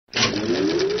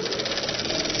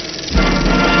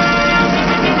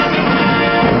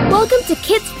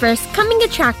first coming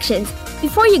attractions.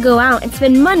 Before you go out and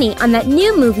spend money on that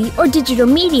new movie or digital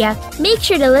media, make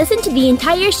sure to listen to the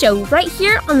entire show right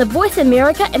here on the Voice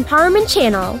America Empowerment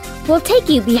Channel. We'll take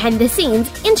you behind the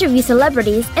scenes, interview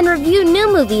celebrities, and review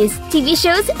new movies, TV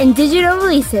shows, and digital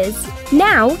releases.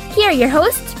 Now, here are your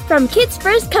hosts from Kids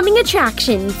First Coming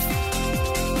Attractions.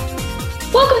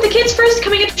 Welcome to Kids First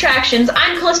Coming Attractions.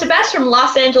 I'm Calista B from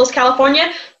Los Angeles,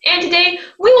 California, and today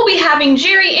we will be having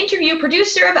Jerry interview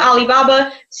producer of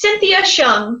Ailibaba, Cynthia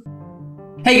Hsiung.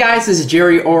 Hey guys, this is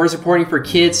Jerry Orrs reporting for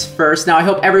Kids First. Now, I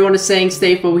hope everyone is staying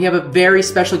safe, but we have a very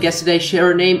special guest today.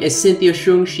 Her name is Cynthia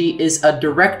Hsiung. She is a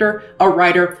director, a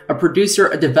writer, a producer,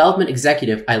 a development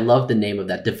executive. I love the name of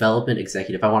that, development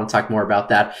executive. I want to talk more about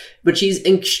that. But she's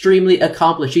extremely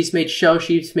accomplished. She's made shows,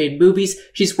 she's made movies,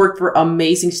 she's worked for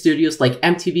amazing studios like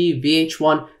MTV,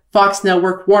 VH1, Fox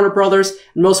Network, Warner Brothers,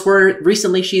 and most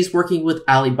recently, she's working with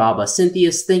Ailibaba.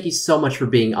 Cynthia, thank you so much for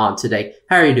being on today.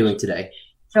 How are you doing today?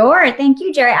 Sure. Thank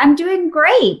you, Jerry. I'm doing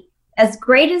great. As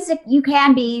great as you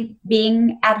can be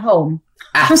being at home.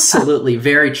 Absolutely.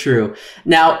 Very true.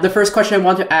 Now, the first question I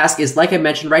want to ask is, like I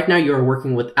mentioned, right now you're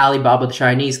working with Ailibaba, the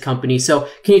Chinese company. So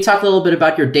can you talk a little bit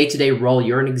about your day-to-day role?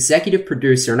 You're an executive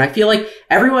producer, and I feel like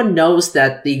everyone knows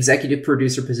that the executive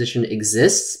producer position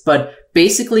exists, but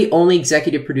basically only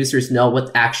executive producers know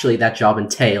what actually that job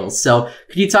entails. So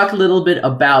could you talk a little bit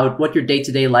about what your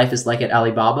day-to-day life is like at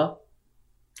Ailibaba?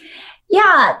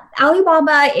 Yeah,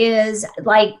 Ailibaba is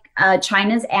like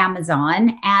China's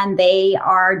Amazon, and they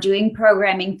are doing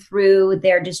programming through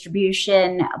their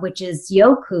distribution, which is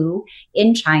Youku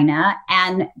in China.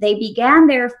 And they began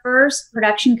their first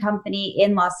production company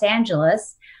in Los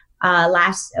Angeles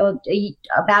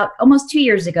about almost 2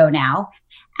 years ago now.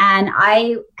 And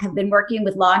I have been working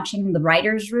with launching the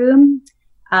Writer's Room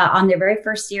on their very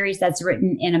first series that's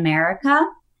written in America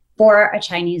for a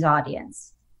Chinese audience.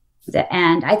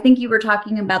 And I think you were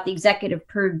talking about the executive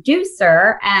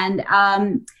producer, and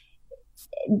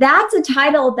that's a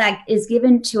title that is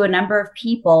given to a number of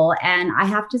people. And I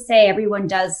have to say, everyone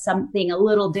does something a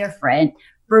little different.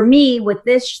 For me, with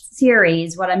this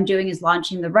series, what I'm doing is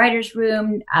launching the Writer's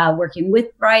Room, working with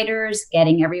writers,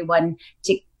 getting everyone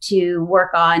to work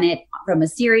on it from a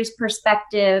series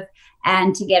perspective,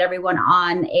 and to get everyone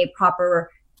on a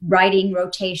proper writing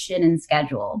rotation and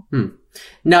schedule.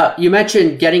 Now, you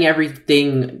mentioned getting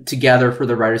everything together for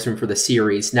the Writer's Room for the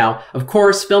series. Now, of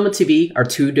course, film and TV are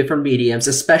two different mediums,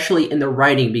 especially in the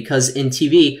writing, because in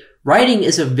TV, writing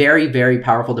is a very, very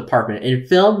powerful department. In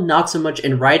film, not so much.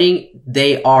 In writing,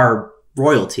 they are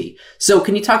royalty. So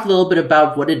can you talk a little bit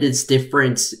about what it is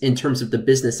different in terms of the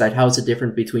business side? How is it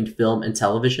different between film and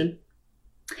television?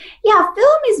 Yeah,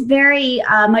 film is very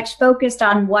much focused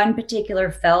on one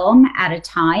particular film at a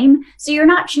time. So you're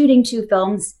not shooting two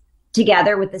films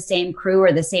together with the same crew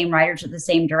or the same writers or the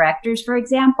same directors, for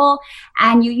example.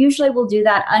 And you usually will do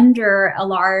that under a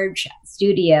large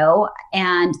studio,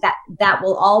 and that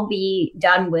will all be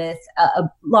done with a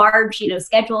large,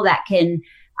 schedule that can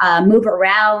move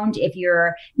around. If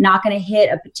you're not going to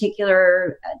hit a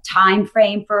particular time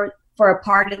frame for a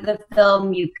part of the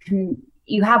film,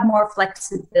 you have more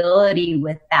flexibility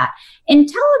with that. In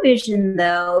television,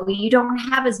 though, you don't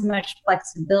have as much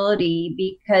flexibility,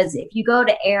 because if you go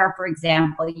to air, for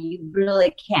example, you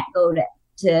really can't go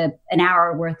to an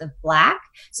hour worth of black.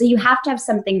 So you have to have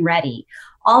something ready.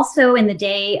 Also, in the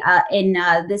day,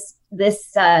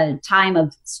 this time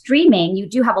of streaming, you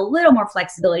do have a little more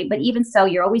flexibility, but even so,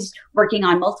 you're always working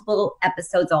on multiple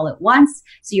episodes all at once.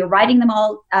 So you're writing them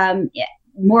all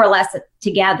more or less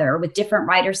together with different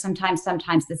writers, sometimes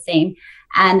the same.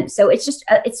 And so it's just,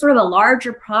 it's sort of a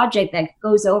larger project that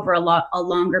goes over a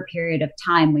longer period of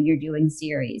time when you're doing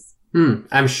series.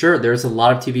 I'm sure there's a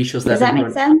lot of TV shows that Does that make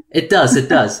sense? It does.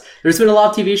 There's been a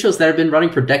lot of TV shows that have been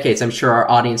running for decades. I'm sure our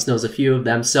audience knows a few of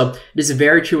them. So it is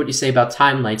very true what you say about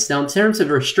timelines. Now, in terms of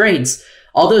restraints,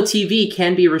 although TV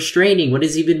can be restraining, what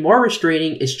is even more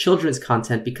restraining is children's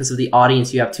content, because of the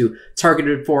audience you have to target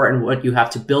it for and what you have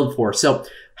to build for. So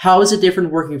how is it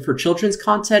different working for children's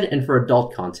content and for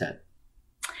adult content?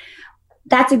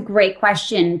 That's a great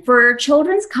question. For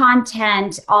children's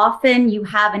content, often you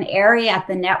have an area at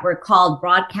the network called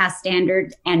Broadcast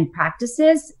Standards and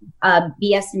Practices,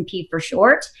 BS&P for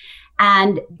short.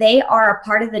 And they are a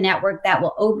part of the network that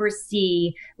will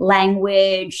oversee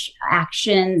language,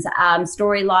 actions,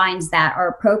 storylines that are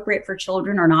appropriate for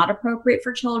children or not appropriate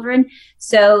for children.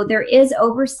 So there is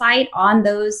oversight on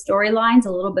those storylines,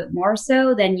 a little bit more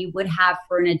so than you would have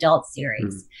for an adult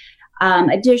series.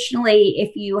 Additionally,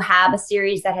 if you have a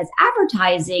series that has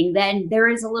advertising, then there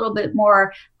is a little bit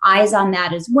more eyes on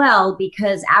that as well,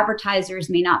 because advertisers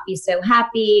may not be so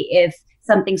happy if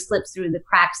something slips through the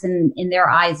cracks in their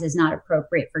eyes is not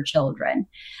appropriate for children.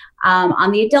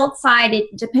 On the adult side,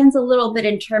 it depends a little bit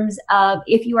in terms of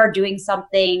if you are doing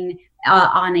something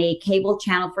on a cable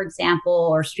channel, for example,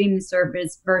 or streaming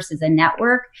service versus a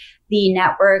network. The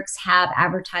networks have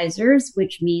advertisers,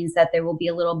 which means that there will be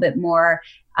a little bit more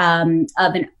of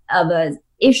a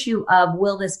issue of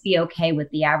will this be okay with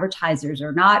the advertisers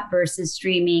or not, versus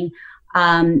streaming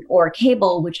or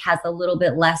cable, which has a little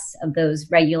bit less of those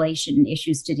regulation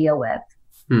issues to deal with.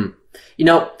 You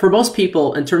know, for most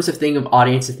people, in terms of thinking of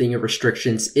audience and thinking of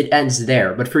restrictions, it ends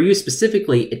there. But for you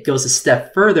specifically, it goes a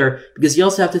step further because you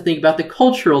also have to think about the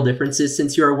cultural differences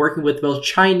since you are working with both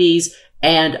Chinese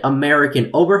and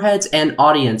American overheads and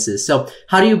audiences. So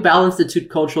how do you balance the two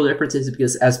cultural differences?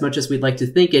 Because as much as we'd like to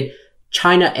think it,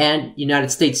 China and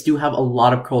United States do have a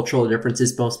lot of cultural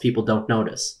differences most people don't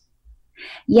notice.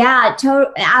 Yeah,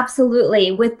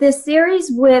 absolutely. With this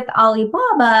series with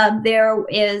Ailibaba, there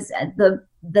is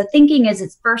the thinking is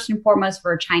it's first and foremost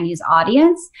for a Chinese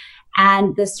audience.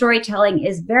 And the storytelling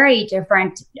is very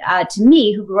different to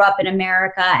me, who grew up in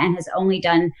America and has only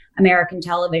done American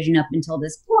television up until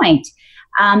this point.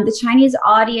 The Chinese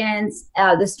audience,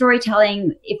 the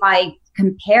storytelling, if I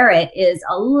compare it, is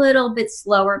a little bit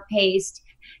slower paced.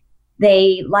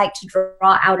 They like to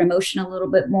draw out emotion a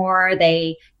little bit more.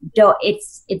 They don't.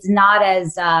 It's not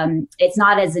as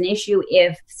an issue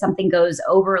if something goes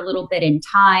over a little bit in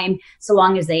time, so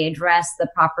long as they address the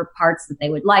proper parts that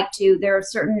they would like to. There are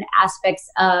certain aspects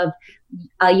of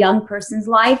a young person's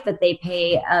life that they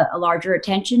pay a larger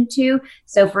attention to.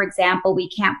 So, for example,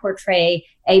 we can't portray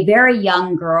a very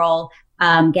young girl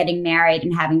getting married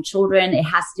and having children. It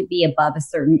has to be above a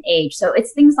certain age. So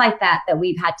it's things like that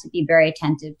we've had to be very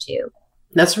attentive to.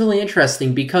 That's really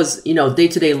interesting because, you know,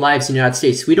 day-to-day lives in the United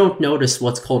States, we don't notice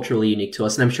what's culturally unique to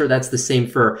us. And I'm sure that's the same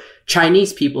for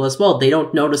Chinese people as well. They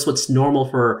don't notice what's normal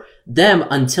for them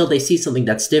until they see something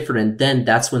that's different. And then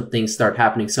that's when things start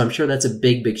happening. So I'm sure that's a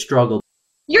big, big struggle.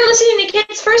 You're listening to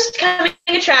Kids First Coming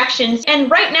Attractions.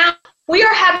 And right now, we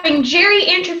are having Jerry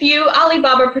interview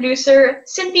Ailibaba producer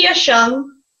Cynthia Hsiung.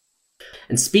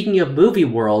 And speaking of movie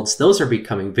worlds, those are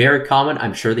becoming very common.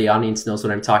 I'm sure the audience knows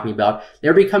what I'm talking about.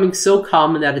 They're becoming so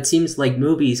common that it seems like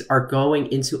movies are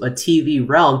going into a TV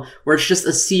realm where it's just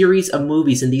a series of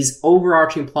movies and these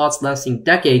overarching plots lasting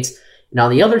decades. And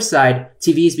on the other side,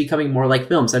 TV is becoming more like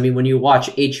films. I mean, when you watch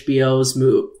HBO's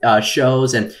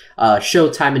shows and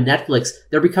Showtime and Netflix,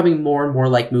 they're becoming more and more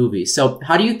like movies. So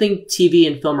how do you think TV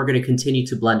and film are going to continue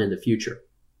to blend in the future?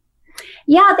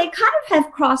 Yeah, they kind of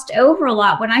have crossed over a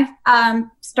lot. When I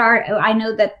I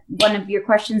know that one of your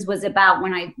questions was about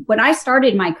when I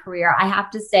started my career. I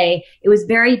have to say it was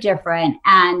very different,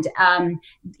 and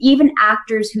even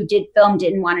actors who did film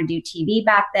didn't want to do TV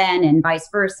back then, and vice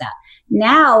versa.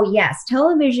 Now, yes,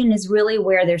 television is really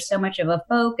where there's so much of a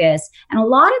focus, and a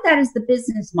lot of that is the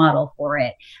business model for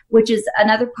it, which is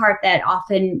another part that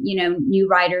often, you know, new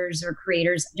writers or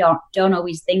creators don't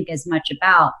always think as much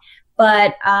about.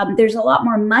 But there's a lot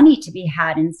more money to be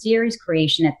had in series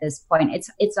creation at this point.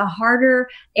 It's a harder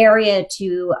area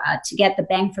to get the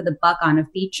bang for the buck on a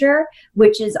feature,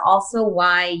 which is also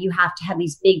why you have to have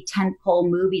these big tentpole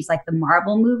movies like the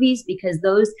Marvel movies, because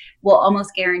those will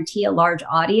almost guarantee a large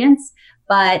audience.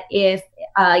 But if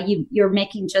you're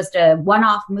making just a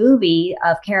one-off movie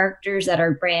of characters that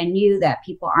are brand new that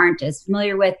people aren't as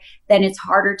familiar with, then it's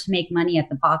harder to make money at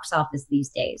the box office these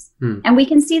days. And we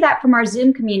can see that from our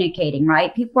Zoom communicating,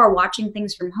 right? People are watching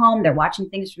things from home. They're watching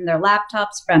things from their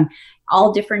laptops, from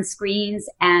all different screens.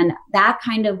 And that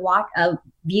kind of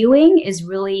viewing is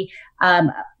really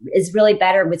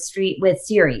better with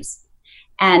series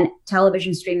and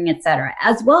television streaming, et cetera,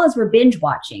 as well as we're binge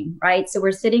watching, right? So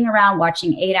we're sitting around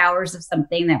watching 8 hours of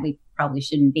something that we probably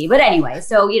shouldn't be. But anyway,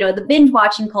 so, you know, the binge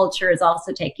watching culture is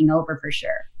also taking over for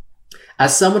sure.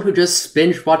 As someone who just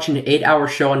binge watched an 8-hour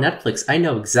show on Netflix, I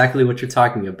know exactly what you're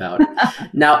talking about.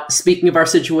 Now, speaking of our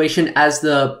situation, as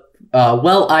the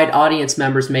well-eyed audience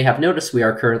members may have noticed, we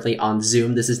are currently on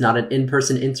Zoom. This is not an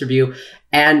in-person interview.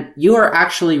 And you are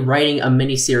actually writing a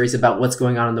mini-series about what's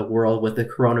going on in the world with the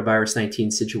coronavirus 19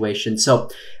 situation. So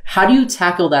how do you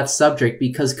tackle that subject?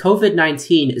 Because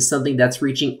COVID-19 is something that's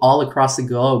reaching all across the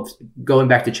globe. Going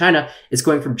back to China, it's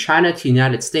going from China to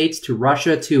United States to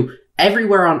Russia to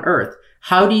everywhere on Earth.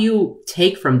 How do you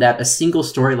take from that a single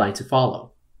storyline to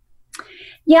follow?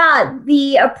 Yeah,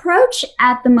 the approach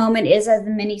at the moment is as a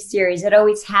mini series. It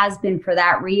always has been for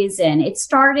that reason. It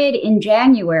started in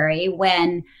January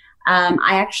when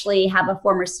I actually have a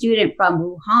former student from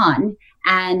Wuhan,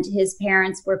 and his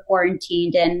parents were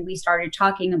quarantined, and we started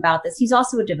talking about this. He's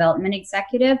also a development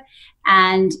executive.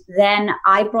 And then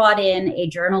I brought in a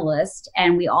journalist,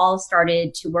 and we all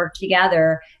started to work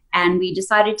together, and we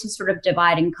decided to sort of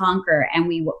divide and conquer, and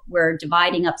we were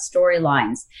dividing up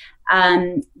storylines.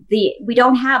 We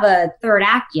don't have a third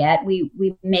act yet. We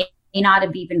may not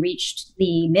have even reached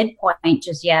the midpoint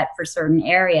just yet for certain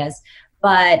areas.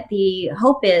 But the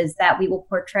hope is that we will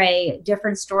portray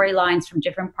different storylines from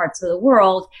different parts of the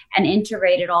world and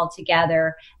integrate it all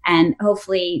together, and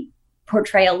hopefully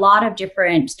portray a lot of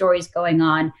different stories going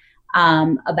on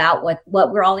about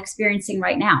what we're all experiencing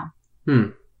right now.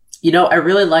 You know, I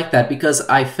really like that, because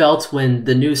I felt when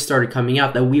the news started coming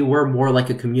out that we were more like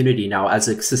a community now as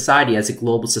a society, as a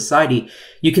global society.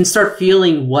 You can start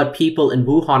feeling what people in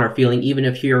Wuhan are feeling, even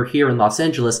if you're here in Los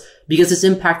Angeles, because it's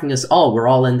impacting us all. We're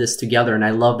all in this together. And I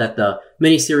love that the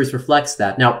miniseries reflects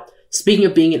that. Now, speaking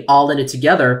of being all in it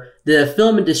together, the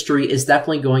film industry is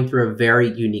definitely going through a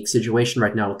very unique situation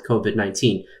right now with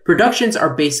COVID-19. Productions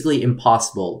are basically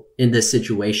impossible in this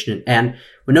situation. And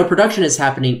when no production is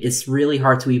happening, it's really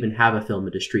hard to even have a film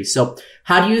industry. So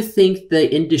how do you think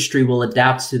the industry will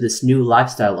adapt to this new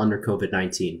lifestyle under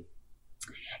COVID-19?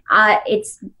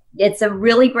 It's a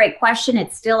really great question.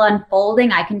 It's still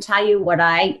unfolding. I can tell you what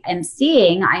I am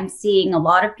seeing. I'm seeing a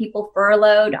lot of people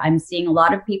furloughed. I'm seeing a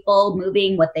lot of people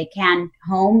moving what they can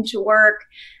home to work.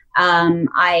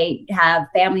 I have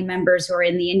family members who are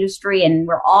in the industry, and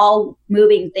we're all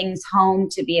moving things home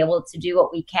to be able to do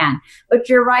what we can. But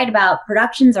you're right about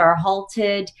productions are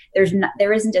halted.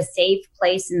 There isn't a safe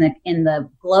place in the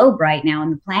globe right now,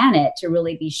 on the planet, to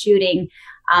really be shooting.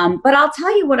 But I'll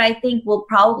tell you what I think will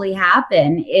probably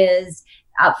happen is,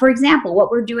 for example,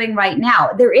 what we're doing right now,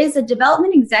 there is a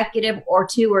development executive or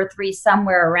two or three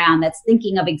somewhere around that's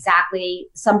thinking of exactly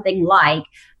something like,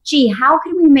 gee, how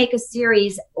can we make a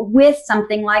series with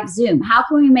something like Zoom? How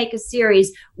can we make a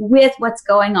series with what's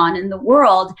going on in the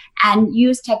world and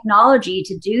use technology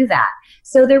to do that?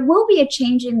 So there will be a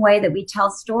changing way that we tell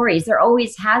stories. There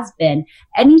always has been.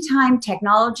 Anytime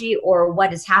technology or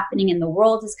what is happening in the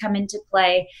world has come into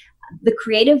play, the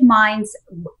creative minds,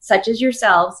 such as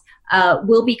yourselves,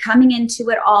 will be coming into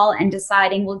it all and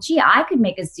deciding, well, gee, I could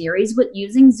make a series with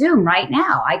using Zoom right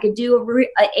now. I could do a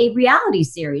reality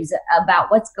series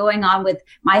about what's going on with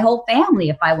my whole family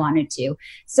if I wanted to.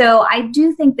 So I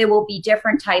do think there will be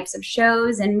different types of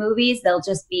shows and movies.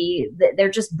 They're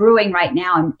just brewing right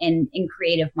now in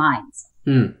creative minds.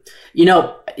 You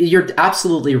know, you're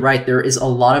absolutely right. There is a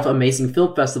lot of amazing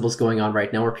film festivals going on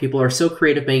right now where people are so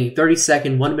creative, making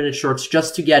 30-second, 1-minute shorts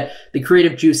just to get the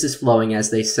creative juices flowing, as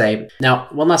they say. Now,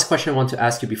 one last question I want to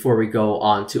ask you before we go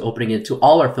on to opening it to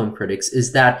all our film critics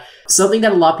is that something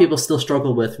that a lot of people still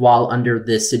struggle with while under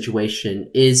this situation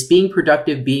is being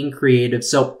productive, being creative.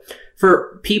 So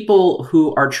for people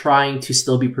who are trying to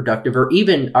still be productive, or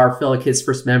even our fellow Kids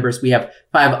First members, we have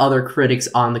 5 other critics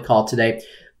on the call today.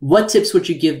 What tips would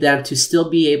you give them to still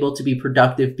be able to be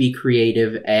productive, be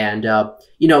creative, and,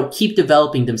 keep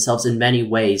developing themselves in many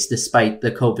ways despite the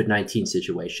COVID-19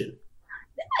 situation?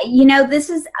 You know,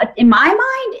 this is, in my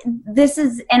mind, this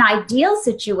is an ideal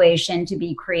situation to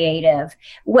be creative.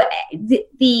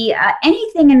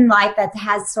 Anything in life that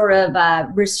has sort of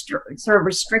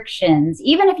restrictions,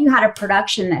 even if you had a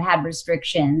production that had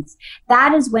restrictions,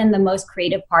 that is when the most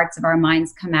creative parts of our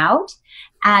minds come out.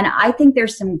 And I think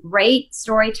there's some great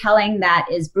storytelling that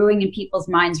is brewing in people's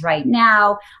minds right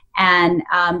now. And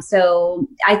so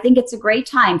I think it's a great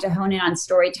time to hone in on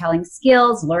storytelling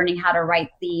skills, learning how to write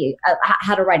a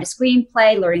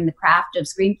screenplay, learning the craft of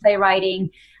screenplay writing,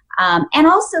 and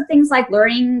also things like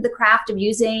learning the craft of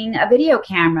using a video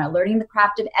camera, learning the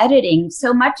craft of editing.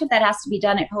 So much of that has to be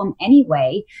done at home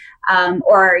anyway,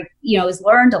 or is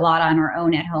learned a lot on our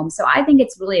own at home. So I think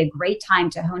it's really a great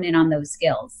time to hone in on those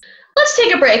skills. Let's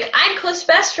take a break. I'm Calista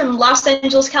Best from Los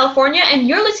Angeles, California, and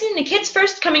you're listening to Kids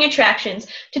First Coming Attractions.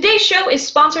 Today's show is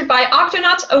sponsored by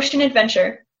Octonauts Ocean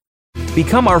Adventure.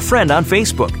 Become our friend on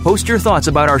Facebook. Post your thoughts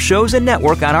about our shows and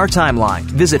network on our timeline.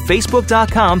 Visit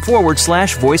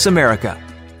facebook.com/Voice America.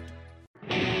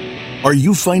 Are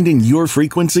you finding your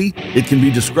frequency? It can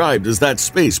be described as that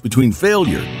space between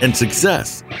failure and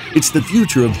success. It's the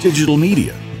future of digital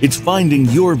media. It's finding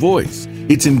your voice.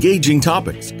 It's engaging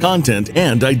topics, content,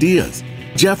 and ideas.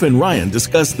 Jeff and Ryan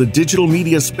discuss the digital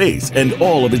media space and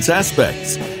all of its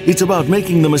aspects. It's about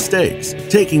making the mistakes,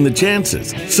 taking the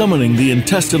chances, summoning the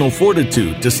intestinal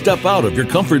fortitude to step out of your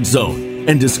comfort zone,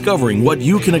 and discovering what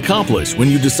you can accomplish when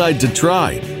you decide to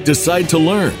try, decide to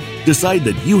learn, decide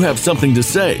that you have something to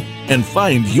say, and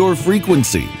find your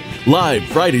frequency. Live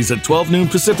Fridays at 12 noon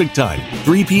Pacific Time,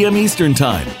 3 p.m. Eastern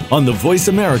Time on the Voice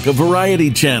America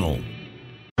Variety Channel.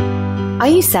 Are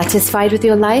you satisfied with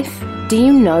your life? Do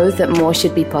you know that more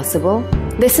should be possible?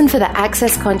 Listen for the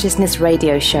Access Consciousness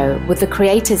radio show with the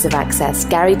creators of Access,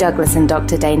 Gary Douglas and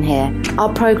Dr. Dane here.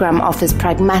 Our program offers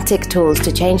pragmatic tools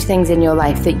to change things in your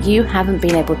life that you haven't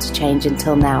been able to change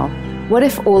until now. What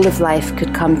if all of life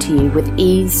could come to you with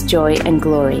ease, joy, and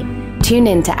glory? Tune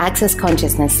in to Access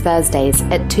Consciousness Thursdays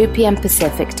at 2 p.m.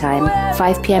 Pacific Time,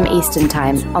 5 p.m. Eastern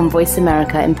Time on Voice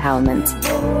America Empowerment.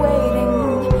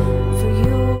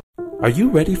 Are you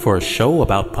ready for a show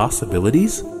about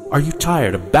possibilities? Are you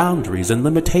tired of boundaries and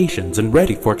limitations and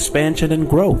ready for expansion and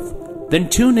growth? Then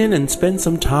tune in and spend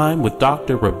some time with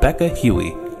Dr. Rebecca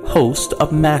Huey, host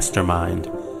of Mastermind.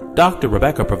 Dr.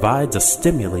 Rebecca provides a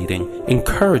stimulating,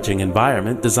 encouraging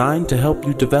environment designed to help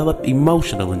you develop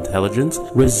emotional intelligence,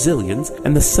 resilience,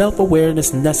 and the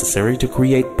self-awareness necessary to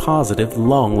create positive,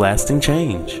 long-lasting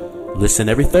change. Listen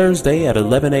every Thursday at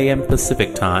 11 a.m.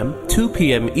 Pacific Time, 2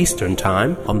 p.m. Eastern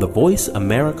Time on the Voice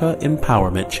America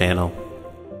Empowerment Channel.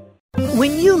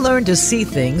 When you learn to see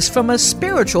things from a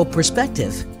spiritual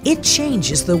perspective, it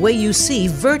changes the way you see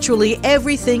virtually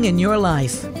everything in your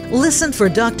life. Listen for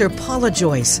Dr. Paula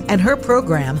Joyce and her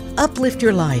program, Uplift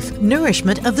Your Life,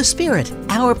 Nourishment of the Spirit.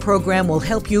 Our program will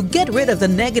help you get rid of the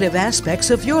negative aspects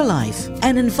of your life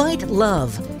and invite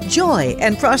love, joy,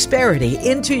 and prosperity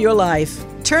into your life.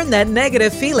 Turn that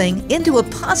negative feeling into a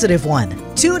positive one.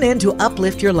 Tune in to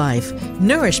Uplift Your Life,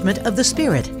 Nourishment of the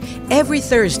Spirit, every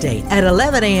Thursday at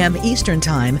 11 a.m. Eastern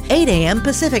Time, 8 a.m.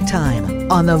 Pacific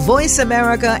Time on the Voice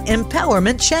America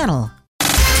Empowerment Channel.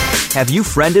 Have you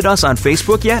friended us on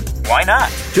Facebook yet? Why not?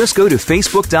 Just go to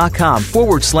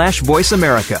facebook.com/Voice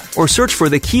America or search for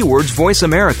the keywords Voice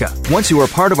America. Once you are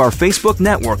part of our Facebook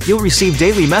network, you'll receive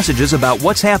daily messages about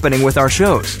what's happening with our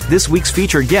shows, this week's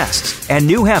featured guests, and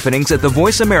new happenings at the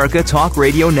Voice America Talk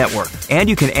Radio Network. And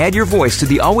you can add your voice to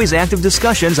the always active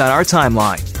discussions on our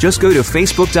timeline. Just go to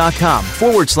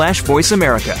facebook.com/Voice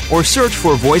America or search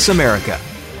for Voice America.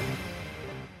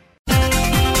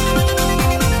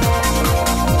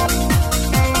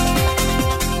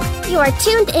 You are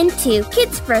tuned into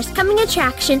Kids First Coming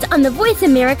Attractions on the Voice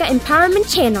America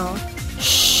Empowerment Channel.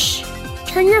 Shh!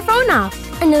 Turn your phone off.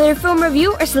 Another film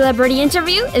review or celebrity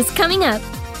interview is coming up.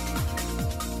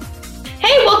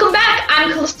 Hey, welcome back.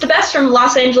 I'm Calista B from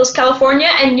Los Angeles, California,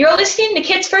 and you're listening to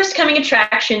Kids First Coming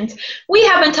Attractions. We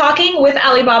have been talking with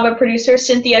Ailibaba producer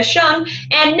Cynthia Hsiung,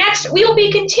 and next we will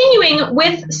be continuing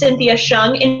with Cynthia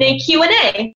Hsiung in a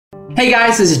Q&A. Hey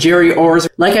guys, this is Jerry Orrs.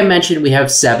 Like I mentioned, we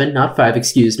have 7, not 5,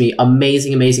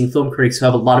 amazing film critics who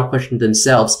have a lot of questions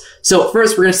themselves. So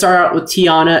first, we're going to start out with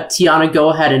Tiana. Tiana,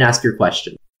 go ahead and ask your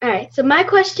question. All right, so my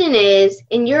question is,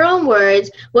 in your own words,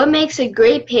 what makes a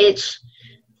great pitch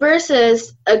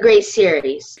versus a great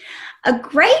series? A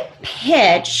great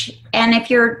pitch, and if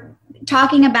you're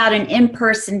talking about an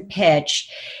in-person pitch,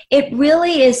 it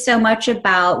really is so much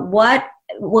about what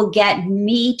will get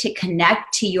me to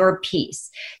connect to your piece.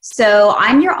 So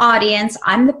I'm your audience,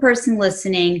 I'm the person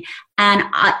listening, and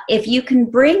if you can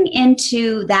bring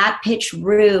into that pitch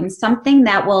room something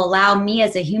that will allow me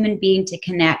as a human being to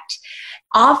connect,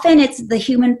 often it's the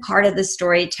human part of the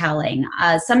storytelling.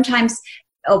 Sometimes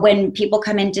when people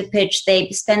come in to pitch, they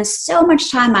spend so much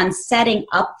time on setting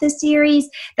up the series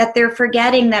that they're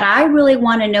forgetting that I really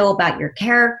want to know about your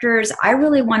characters. I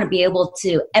really want to be able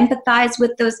to empathize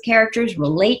with those characters,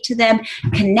 relate to them,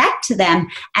 connect to them,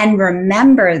 and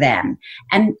remember them.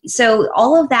 And so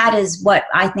all of that is what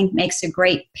I think makes a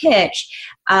great pitch.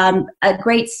 A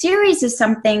great series is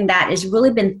something that has really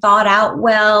been thought out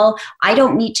well. I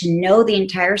don't need to know the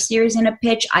entire series in a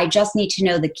pitch. I just need to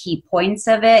know the key points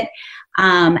of it.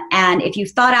 And if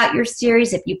you've thought out your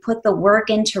series, if you put the work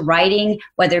into writing,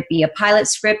 whether it be a pilot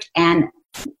script and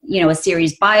a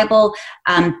series Bible,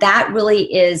 that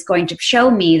really is going to show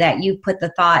me that you put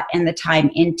the thought and the time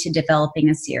into developing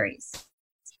a series.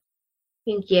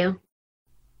 Thank you.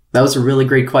 That was a really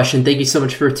great question. Thank you so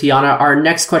much for Tiana. Our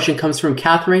next question comes from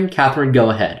Catherine. Catherine, go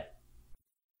ahead.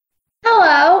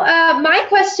 Hello. My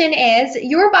question is,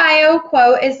 your bio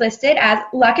quote is listed as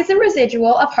luck is a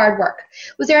residual of hard work.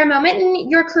 Was there a moment in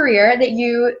your career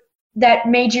that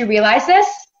made you realize this?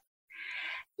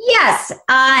 Yes,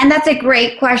 and that's a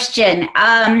great question.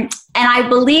 And I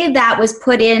believe that was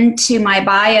put into my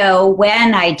bio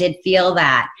when I did feel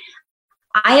that.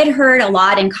 I had heard a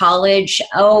lot in college,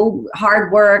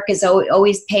 hard work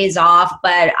always pays off,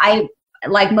 but I,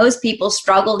 like most people,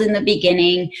 struggled in the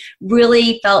beginning,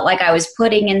 really felt like I was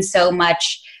putting in so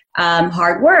much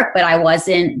hard work, but I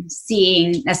wasn't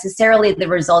seeing necessarily the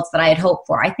results that I had hoped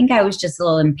for. I think I was just a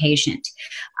little impatient.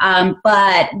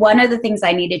 But one of the things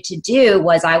I needed to do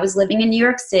was I was living in New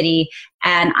York City,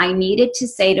 and I needed to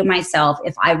say to myself,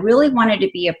 if I really wanted to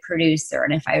be a producer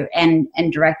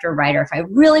and director, writer, if I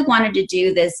really wanted to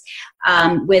do this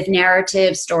with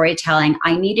narrative storytelling,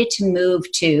 I needed to move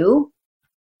to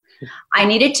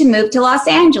Los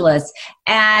Angeles.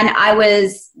 And I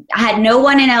had no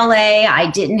one in LA. I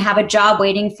didn't have a job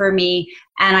waiting for me.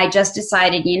 And I just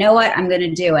decided, you know what, I'm going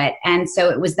to do it. And so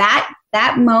it was that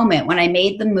moment when I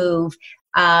made the move.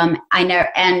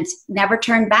 I never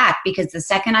turned back, because the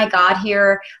second I got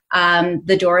here,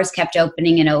 the doors kept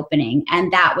opening and opening.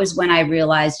 And that was when I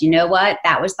realized, you know what,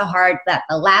 that was the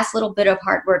last little bit of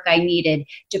hard work I needed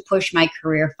to push my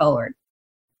career forward.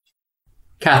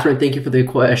 Catherine, thank you for the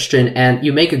question. And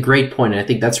you make a great point. And I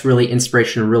think that's really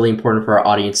inspirational, really important for our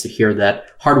audience to hear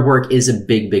that hard work is a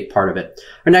big, big part of it.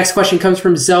 Our next question comes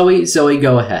from Zoe. Zoe,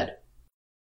 go ahead.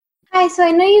 Hi, so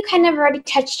I know you kind of already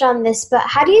touched on this, but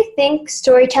how do you think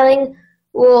storytelling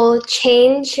will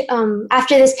change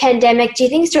after this pandemic? Do you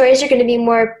think stories are going to be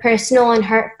more personal and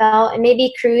heartfelt, and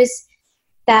maybe crews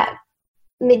that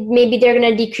maybe they're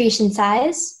going to decrease in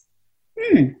size?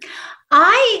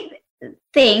 I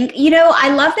think,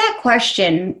 I love that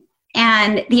question,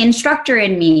 and the instructor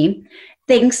in me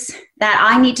thinks that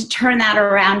I need to turn that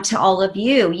around to all of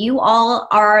you. You all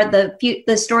are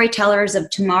the storytellers of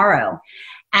tomorrow,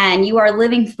 and you are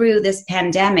living through this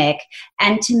pandemic.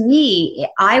 And to me,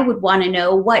 I would want to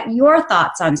know what your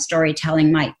thoughts on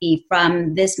storytelling might be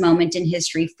from this moment in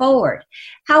history forward.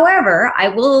 However, I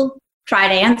will try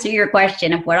to answer your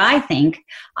question of what I think.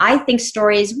 I think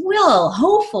stories will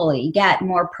hopefully get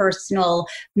more personal,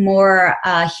 more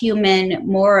human,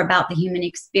 more about the human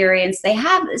experience.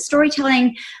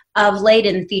 Storytelling of late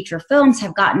in feature films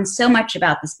have gotten so much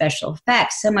about the special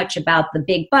effects, so much about the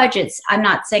big budgets. I'm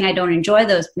not saying I don't enjoy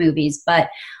those movies, but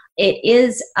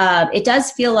it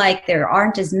does feel like there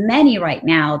aren't as many right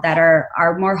now that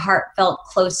are more heartfelt,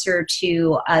 closer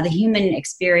to the human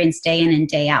experience day in and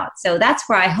day out. So that's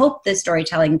where I hope the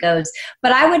storytelling goes.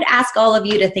 But I would ask all of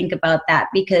you to think about that,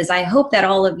 because I hope that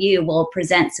all of you will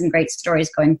present some great stories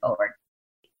going forward.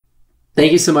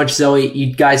 Thank you so much, Zoe.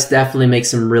 You guys definitely make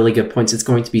some really good points. It's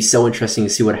going to be so interesting to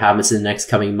see what happens in the next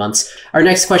coming months. Our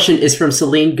next question is from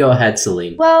Celine. Go ahead,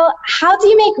 Celine. Well, how do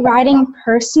you make writing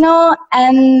personal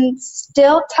and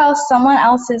still tell someone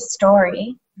else's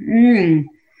story?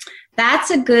 That's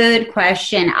a good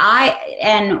question. When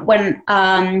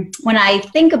I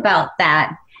think about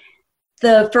that,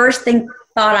 the first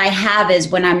thought I have is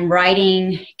when I'm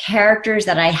writing characters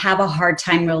that I have a hard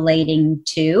time relating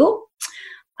to.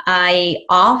 I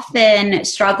often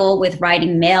struggle with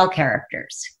writing male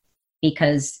characters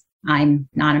because I'm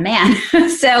not a man.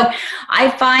 So I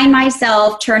find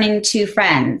myself turning to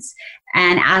friends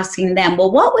and asking them,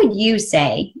 well, what would you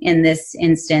say in this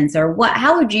instance? Or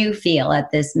how would you feel at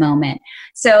this moment?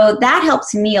 So that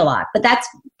helps me a lot, but that's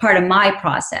part of my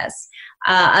process.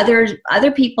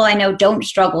 Other people I know don't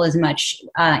struggle as much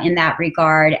in that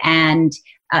regard, and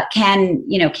can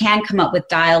come up with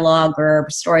dialogue or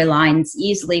storylines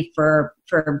easily for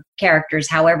characters,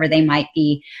 however they might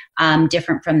be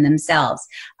different from themselves.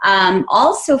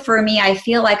 Also for me, I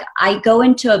feel like I go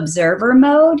into observer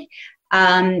mode.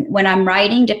 When I'm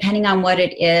writing, depending on what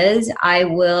it is, I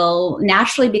will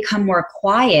naturally become more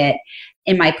quiet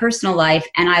in my personal life,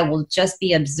 and I will just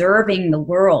be observing the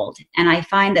world. And I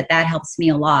find that helps me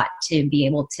a lot to be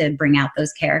able to bring out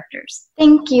those characters.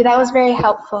 Thank you. That was very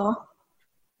helpful.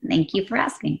 Thank you for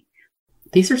asking.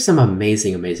 These are some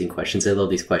amazing, amazing questions. I love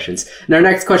these questions. And our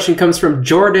next question comes from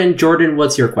Jordan. Jordan,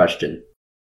 what's your question?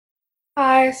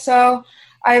 Hi, so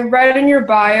I read in your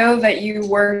bio that you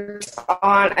worked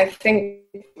on, I think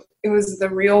it was the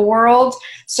real world.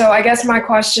 So I guess my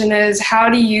question is, how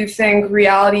do you think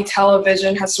reality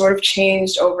television has sort of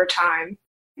changed over time?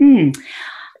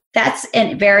 That's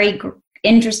a very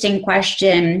interesting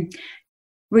question.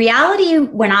 Reality,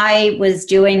 when I was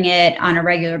doing it on a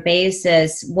regular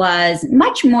basis, was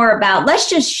much more about, let's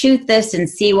just shoot this and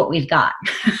see what we've got.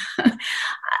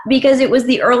 Because it was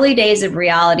the early days of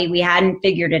reality. We hadn't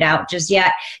figured it out just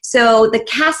yet. So the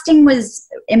casting was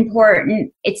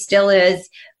important. It still is.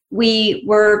 We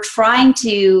were trying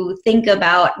to think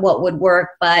about what would work,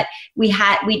 but we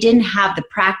didn't have the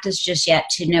practice just yet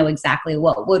to know exactly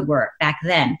what would work back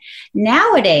then.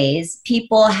 Nowadays,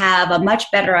 people have a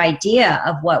much better idea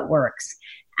of what works.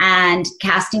 And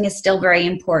casting is still very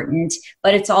important,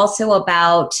 but it's also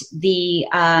about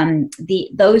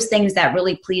those things that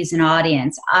really please an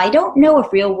audience. I don't know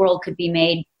if Real World could be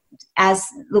made as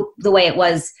the way it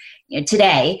was,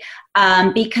 today,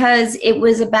 because it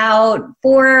was about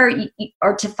 4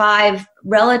 to 5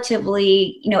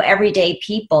 relatively, everyday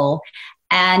people.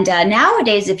 And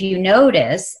nowadays, if you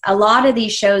notice, a lot of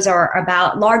these shows are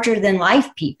about larger than life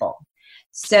people.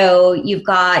 So you've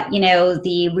got,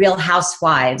 the Real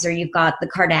Housewives, or you've got the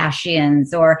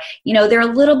Kardashians, or, they're a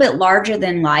little bit larger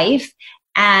than life.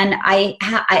 And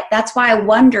that's why I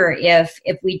wonder if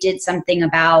we did something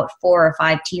about 4 or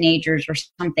 5 teenagers or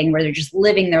something where they're just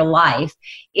living their life,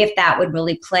 if that would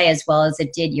really play as well as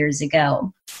it did years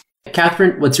ago.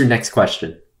 Catherine, what's your next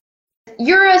question?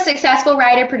 You're a successful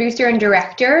writer, producer, and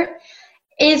director.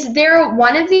 Is there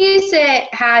one of these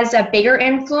that has a bigger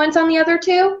influence on the other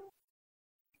two?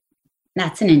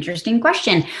 That's an interesting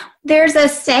question. There's a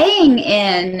saying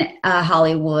in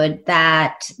Hollywood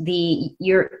that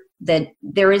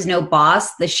there is no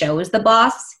boss, the show is the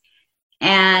boss.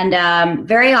 And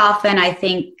very often, I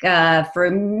think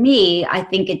for me, I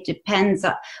think it depends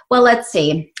on, well, let's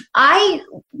see. I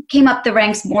came up the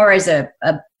ranks more as a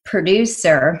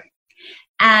producer,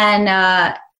 and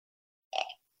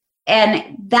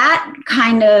that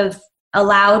kind of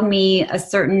allowed me a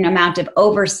certain amount of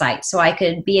oversight, so I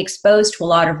could be exposed to a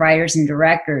lot of writers and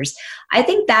directors. I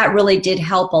think that really did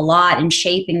help a lot in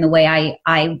shaping the way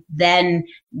I then,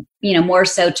 more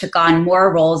so took on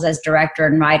more roles as director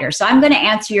and writer. So I'm going to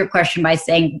answer your question by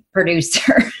saying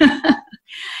producer.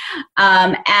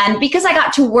 And because I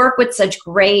got to work with such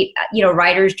great,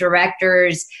 writers,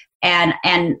 directors,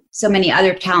 and so many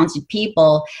other talented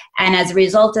people. And as a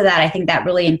result of that, I think that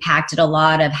really impacted a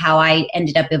lot of how I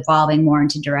ended up evolving more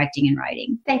into directing and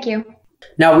writing. Thank you.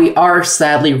 Now, we are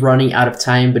sadly running out of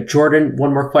time, but Jordan,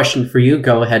 one more question for you.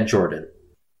 Go ahead, Jordan.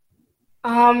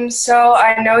 So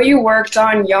I know you worked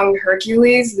on Young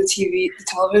Hercules, the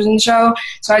television show.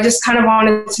 So I just kind of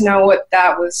wanted to know what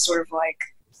that was sort of like.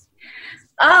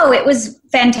 Oh, it was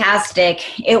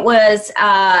fantastic. It was,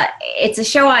 it's a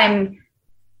show I'm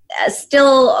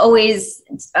still always,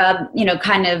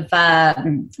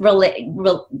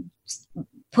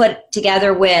 put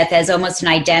together with as almost an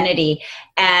identity.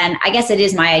 And I guess it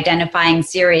is my identifying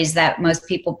series that most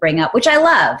people bring up, which I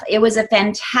love. It was a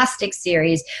fantastic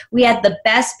series. We had the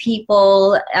best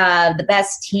people, the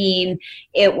best team.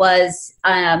 It was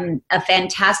a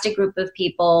fantastic group of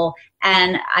people.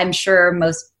 And I'm sure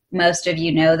most of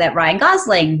you know that Ryan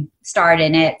Gosling starred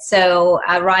in it. So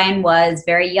Ryan was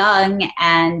very young,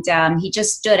 and he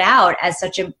just stood out as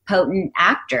such a potent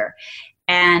actor.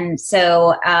 And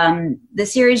so the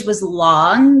series was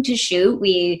long to shoot.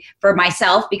 For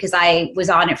myself, because I was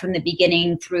on it from the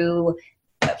beginning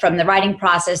from the writing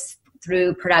process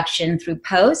through production, through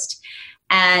post.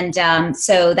 And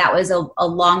so that was a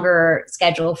longer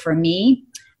schedule for me.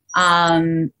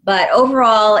 But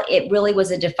overall, it really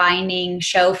was a defining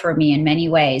show for me in many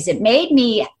ways. It made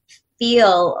me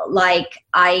feel like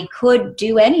I could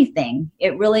do anything.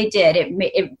 It really did.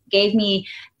 It gave me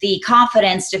the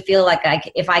confidence to feel like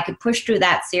if I could push through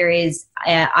that series,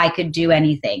 I could do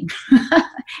anything.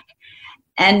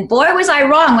 And boy, was I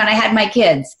wrong when I had my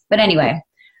kids. But anyway,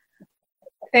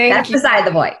 that's beside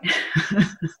the point.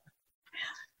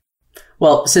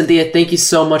 Well, Cynthia, thank you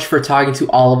so much for talking to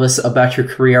all of us about your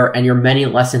career and your many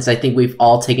lessons. I think we've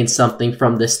all taken something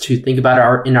from this to think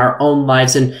about in our own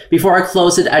lives. And before I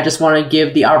close it, I just want to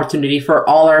give the opportunity for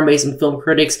all our amazing film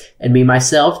critics and me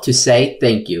myself to say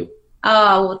thank you.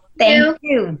 Oh, thank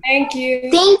you. Thank you.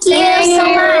 Thank you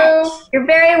so much. You're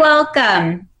very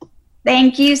welcome.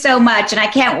 Thank you so much. And I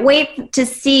can't wait to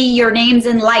see your names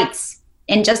in lights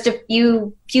in just a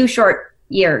few short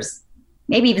years,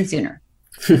 maybe even sooner.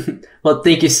 Well,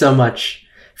 thank you so much.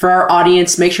 For our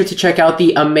audience, make sure to check out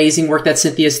the amazing work that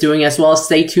Cynthia is doing, as well as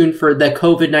stay tuned for the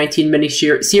COVID-19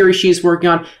 mini-series she is working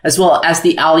on, as well as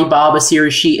the Ailibaba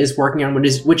series she is working on,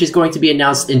 which is going to be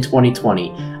announced in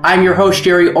 2020. I'm your host,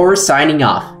 Jerry Orr, signing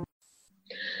off.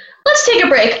 Let's take a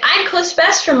break. I'm Calista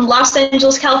Best from Los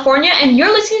Angeles, California, and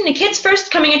you're listening to Kids First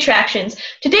Coming Attractions.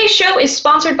 Today's show is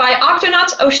sponsored by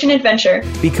Octonauts Ocean Adventure.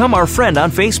 Become our friend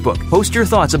on Facebook. Post your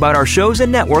thoughts about our shows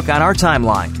and network on our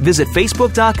timeline. Visit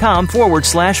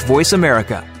facebook.com/Voice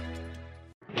America.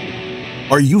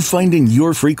 Are you finding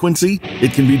your frequency?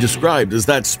 It can be described as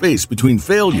that space between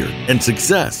failure and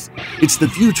success. It's the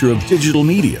future of digital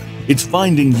media. It's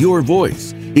finding your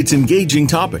voice. It's engaging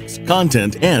topics,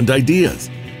 content, and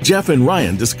ideas. Jeff and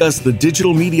Ryan discuss the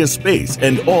digital media space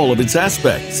and all of its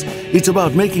aspects. It's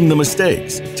about making the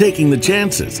mistakes, taking the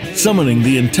chances, summoning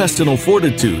the intestinal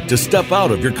fortitude to step out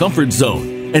of your comfort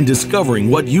zone, and discovering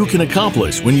what you can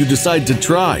accomplish when you decide to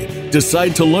try,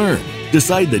 decide to learn,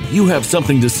 decide that you have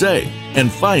something to say,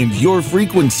 and find your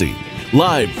frequency.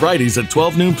 Live Fridays at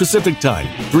 12 noon Pacific Time,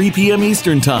 3 p.m.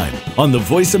 Eastern Time on the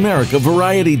Voice America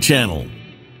Variety Channel.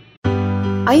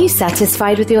 Are you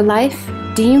satisfied with your life?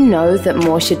 Do you know that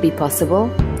more should be possible?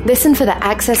 Listen for the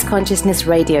Access Consciousness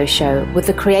radio show with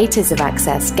the creators of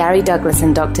Access, Gary Douglas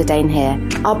and Dr. Dane here.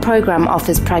 Our program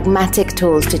offers pragmatic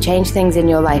tools to change things in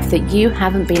your life that you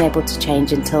haven't been able to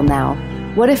change until now.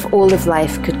 What if all of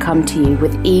life could come to you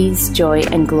with ease, joy,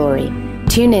 and glory?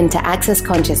 Tune in to Access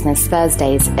Consciousness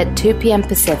Thursdays at 2 p.m.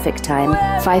 Pacific Time,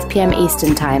 5 p.m.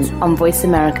 Eastern Time on Voice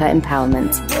America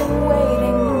Empowerment.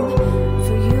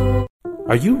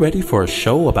 Are you ready for a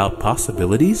show about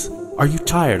possibilities? Are you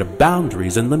tired of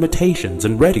boundaries and limitations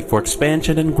and ready for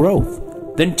expansion and growth?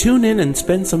 Then tune in and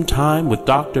spend some time with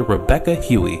Dr. Rebecca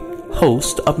Huey,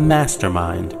 host of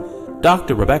Mastermind.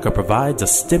 Dr. Rebecca provides a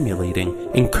stimulating,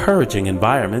 encouraging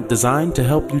environment designed to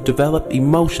help you develop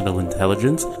emotional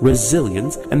intelligence,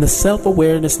 resilience, and the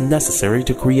self-awareness necessary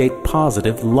to create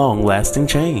positive, long-lasting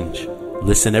change.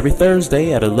 Listen every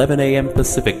Thursday at 11 a.m.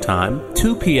 Pacific Time,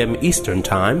 2 p.m. Eastern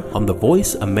Time on the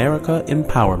Voice America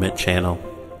Empowerment Channel.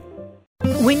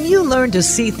 When you learn to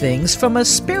see things from a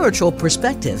spiritual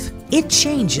perspective, it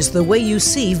changes the way you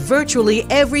see virtually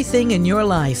everything in your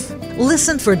life.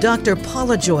 Listen for Dr.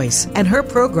 Paula Joyce and her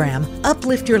program,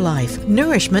 Uplift Your Life,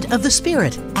 Nourishment of the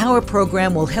Spirit. Our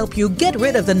program will help you get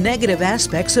rid of the negative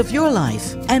aspects of your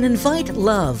life and invite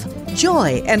love,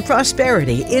 joy, and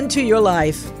prosperity into your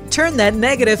life. Turn that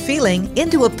negative feeling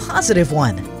into a positive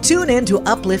one. Tune in to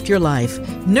Uplift Your Life,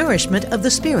 Nourishment of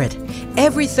the Spirit,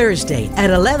 every Thursday at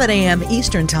 11 a.m.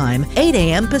 Eastern Time, 8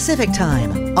 a.m. Pacific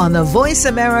Time on the Voice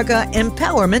America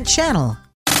Empowerment Channel.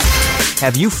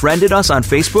 Have you friended us on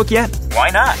Facebook yet? Why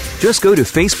not? Just go to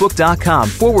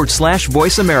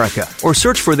facebook.com/Voice America or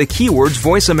search for the keywords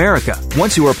Voice America.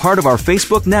 Once you are part of our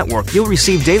Facebook network, you'll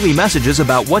receive daily messages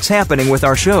about what's happening with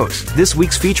our shows, this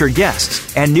week's featured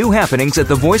guests, and new happenings at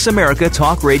the Voice America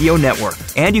Talk Radio Network.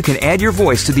 And you can add your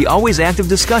voice to the always active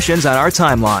discussions on our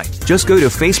timeline. Just go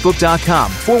to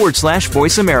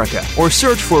facebook.com/Voice America or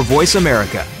search for Voice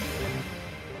America.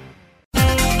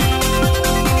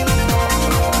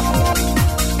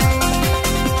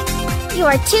 You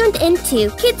are tuned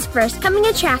into Kids First Coming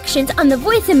Attractions on the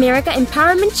Voice America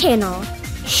Empowerment Channel.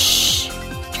 Shh!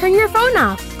 Turn your phone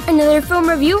off. Another film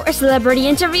review or celebrity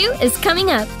interview is coming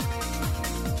up.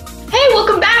 Hey,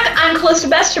 welcome back. I'm Calista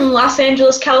B from Los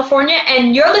Angeles, California,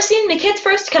 and you're listening to Kids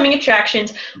First Coming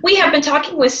Attractions. We have been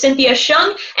talking with Cynthia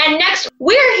Hsiung, and next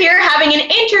we're here having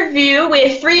an interview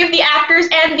with 3 of the actors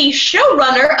and the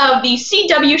showrunner of the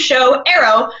CW show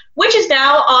Arrow, which is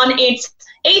now on its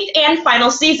 8th and final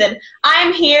season.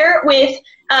 I'm here with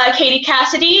Katie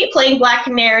Cassidy playing Black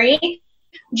Canary,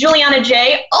 Juliana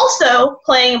J also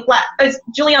playing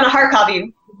Juliana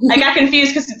Harkavy. I got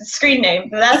confused because it's a screen name,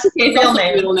 but that's the real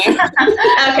name.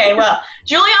 Okay, well,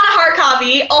 Juliana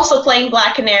Harkavy also playing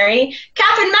Black Canary,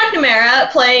 Catherine McNamara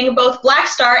playing both Black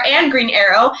Star and Green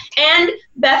Arrow, and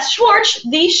Beth Schwartz,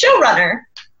 the showrunner.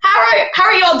 How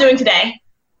are you all doing today?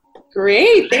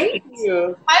 Great, thank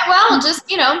you. Quite well, just,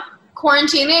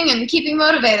 quarantining and keeping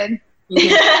motivated.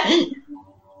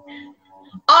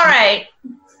 All right.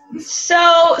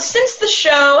 So since the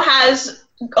show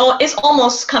is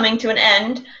almost coming to an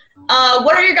end,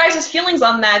 what are your guys' feelings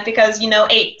on that? Because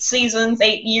 8 seasons,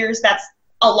 8 years, that's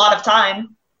a lot of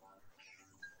time.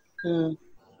 Well,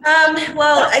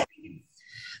 I think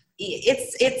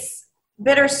it's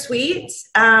bittersweet.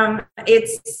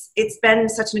 It's been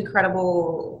such an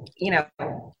incredible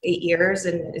 8 years,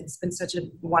 and it's been such a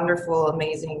wonderful,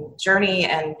 amazing journey,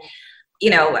 and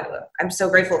I'm so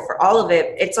grateful for all of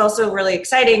it. It's also really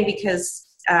exciting because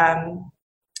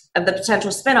of the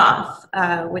potential spinoff,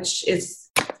 which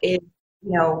is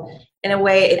in a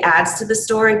way it adds to the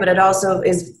story, but it also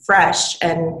is fresh,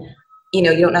 and you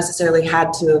don't necessarily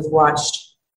had to have watched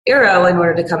Arrow in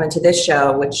order to come into this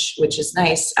show, which is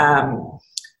nice.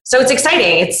 So it's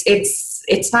exciting.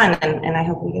 It's fun, and I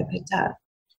hope we get picked up.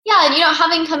 Yeah, and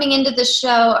having come into the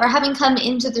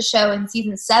show in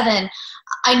season 7,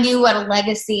 I knew what a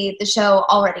legacy the show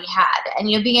already had. And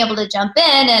being able to jump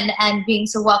in and being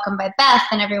so welcomed by Beth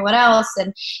and everyone else,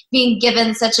 and being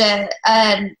given such a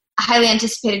highly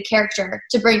anticipated character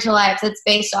to bring to life that's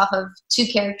based off of 2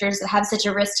 characters that have such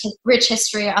a rich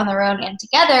history on their own and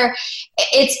together.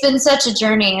 It's been such a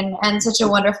journey and such a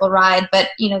wonderful ride,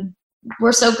 but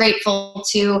we're so grateful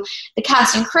to the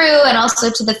cast and crew and also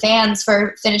to the fans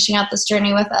for finishing out this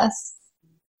journey with us.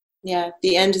 Yeah,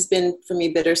 the end has been, for me,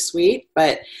 bittersweet,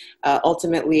 but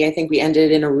ultimately I think we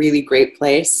ended in a really great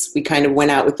place. We kind of went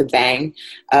out with a bang.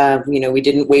 We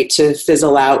didn't wait to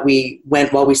fizzle out. We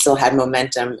went while we still had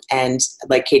momentum. And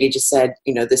like Katie just said,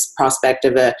 this prospect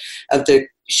of the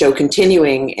show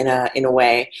continuing in a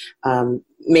way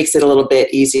makes it a little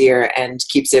bit easier and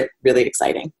keeps it really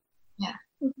exciting.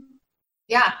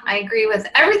 Yeah, I agree with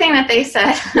everything that they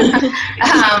said.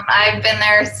 I've been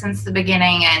there since the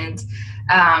beginning, and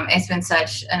it's been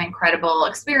such an incredible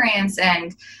experience,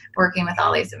 and working with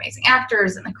all these amazing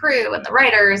actors and the crew and the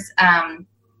writers,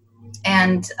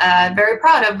 and very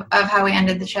proud of how we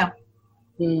ended the show.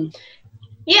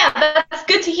 Yeah, that's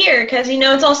good to hear, because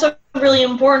it's also really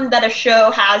important that a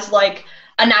show has like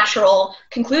a natural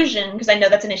conclusion, because I know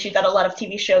that's an issue that a lot of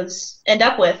TV shows end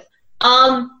up with.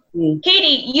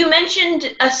 Katie, you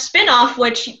mentioned a spin-off,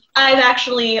 which I've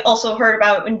actually also heard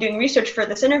about when doing research for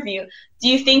this interview. Do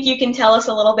you think you can tell us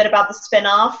a little bit about the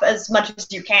spin-off, as much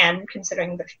as you can,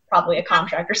 considering there's probably a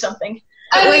contract or something?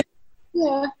 It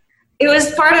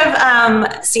was part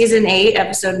of season 8,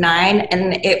 episode 9,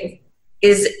 and it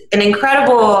is an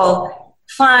incredible,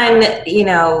 fun,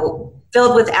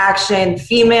 filled with action,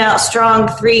 strong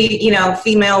 3,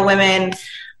 female women,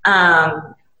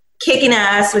 kicking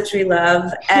ass, which we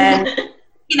love. And,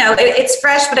 it's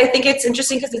fresh, but I think it's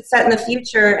interesting because it's set in the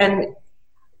future, and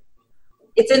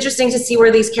it's interesting to see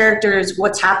where these characters,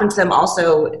 what's happened to them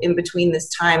also in between this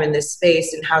time and this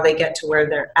space, and how they get to where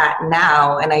they're at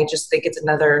now. And I just think it's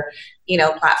another,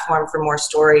 platform for more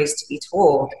stories to be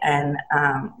told. And,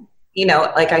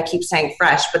 like I keep saying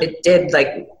fresh, but it did,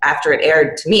 like, after it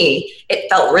aired, to me, it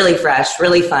felt really fresh,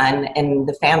 really fun, and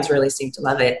the fans really seemed to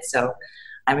love it. So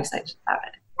I'm excited about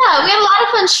it. Yeah, we had a lot of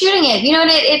fun shooting it.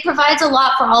 It provides a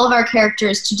lot for all of our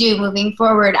characters to do moving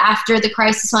forward after the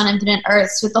Crisis on Infinite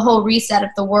Earths, with the whole reset of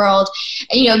the world.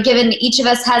 And, given each of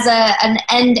us has an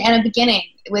end and a beginning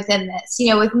within this.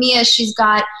 With Mia, she's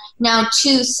got now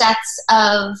 2 sets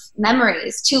of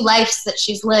memories, 2 lives that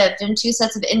she's lived, and 2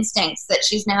 sets of instincts that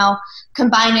she's now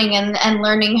combining and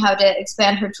learning how to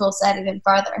expand her tool set even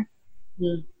farther.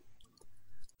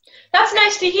 That's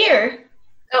nice to hear.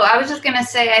 Oh, I was just going to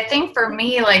say, I think for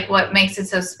me, like, what makes it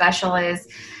so special is,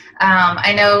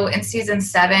 I know in season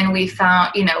 7, we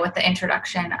found, with the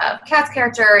introduction of Kat's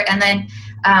character, and then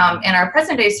in our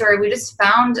present day story, we just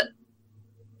found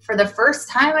for the first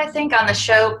time, I think, on the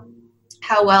show,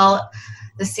 how well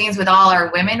the scenes with all our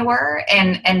women were.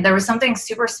 And there was something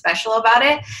super special about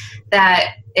it,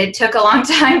 that it took a long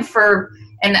time for,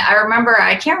 and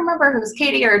I can't remember if it was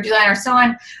Katie or Julian or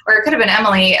someone, or it could have been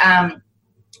Emily,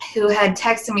 who had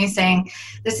texted me saying,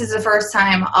 this is the first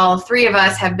time all 3 of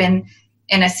us have been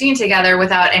in a scene together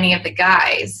without any of the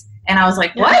guys. And I was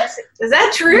like, what? Is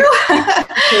that true?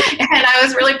 And I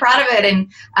was really proud of it.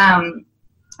 And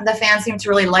the fans seem to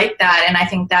really like that. And I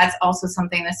think that's also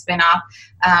something the spinoff,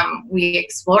 we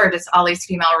explored, is all these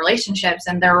female relationships,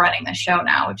 and they're running the show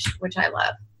now, which I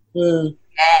love. Yeah.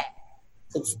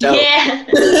 It's dope. Yeah.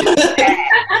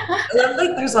 I love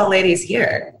that there's all ladies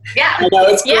here. Yeah. I know,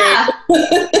 it's great. Yeah.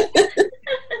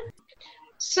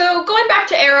 So going back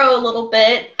to Arrow a little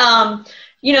bit,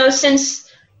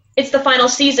 since it's the final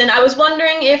season, I was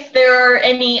wondering if there are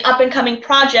any up-and-coming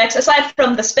projects, aside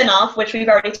from the spin-off, which we've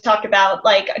already talked about.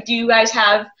 Like, do you guys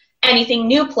have anything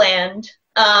new planned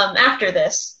after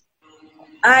this?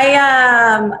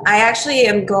 I actually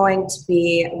am going to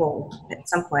be, at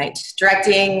some point,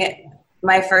 directing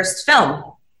my first film.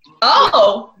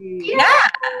 Oh!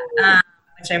 Yeah!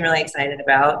 Which I'm really excited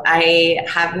about. We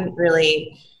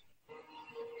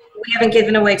haven't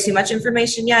given away too much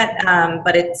information yet,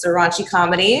 but it's a raunchy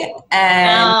comedy,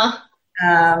 and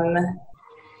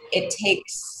it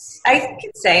takes, I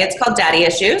could say, it's called Daddy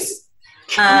Issues.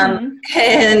 And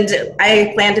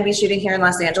I plan to be shooting here in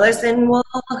Los Angeles, and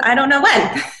I don't know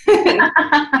when.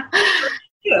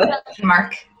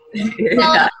 Mark.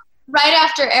 Well, right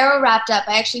after Arrow wrapped up,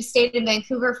 I actually stayed in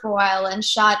Vancouver for a while and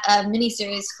shot a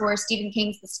miniseries for Stephen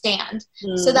King's The Stand.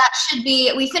 So that should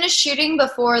be, we finished shooting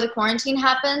before the quarantine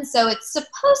happened, so it's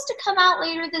supposed to come out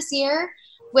later this year,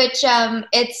 which the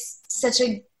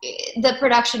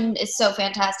production is so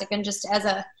fantastic, and just as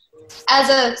a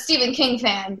Stephen King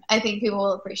fan, I think people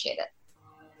will appreciate it.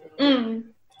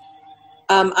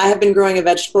 I have been growing a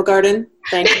vegetable garden.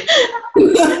 Thank you.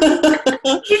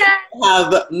 Yeah. I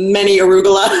have many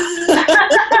arugula.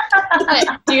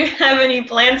 Do you have any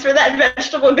plans for that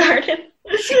vegetable garden?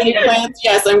 Any plans?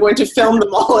 Yes, I'm going to film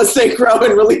them all as they grow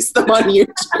and release them on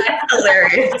YouTube. That's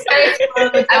hilarious.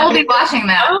 I will be watching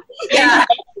that. Yeah.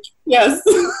 Yes.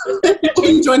 You'll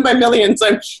be joined by millions,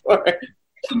 I'm sure.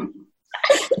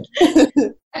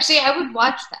 Actually, I would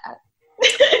watch that.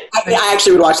 I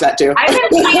actually would watch that too. I've been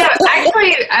thinking of,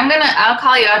 actually, I'll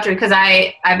call you after because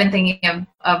I've been thinking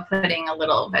of putting a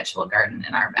little vegetable garden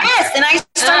in our backyard. Yes, and I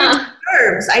started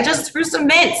herbs. I just threw some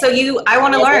mint. So I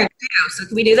want to learn too. So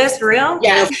can we do this for real?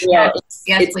 Yes. Yes,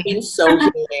 It's please. been so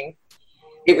healing.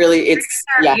 It's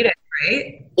therapeutic,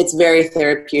 right? It's very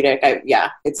therapeutic.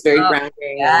 It's very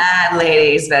grounding. Yeah,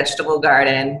 ladies, vegetable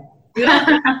garden. You don't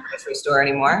go to the grocery store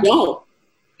anymore. No.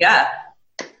 Yeah.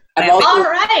 All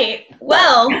right.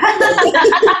 Well,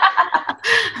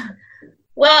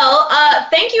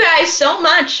 thank you guys so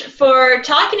much for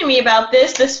talking to me about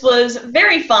this. This was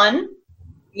very fun.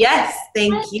 Yes,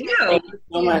 thank you. Thank you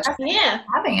so much. Yeah.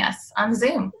 Having us on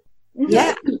Zoom.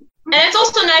 Yeah. And it's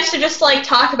also nice to just like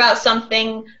talk about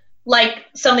something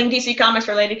DC Comics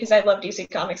related because I love DC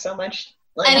Comics so much.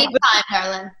 Anytime,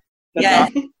 darling. Yeah.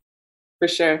 For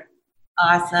sure.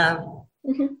 Awesome.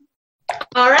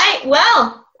 All right.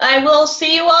 Well, I will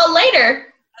see you all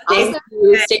later. Stay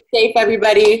safe,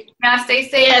 everybody. Yeah, stay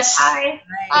safe. Yes. Bye.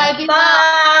 Bye.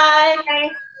 Bye.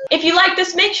 If you like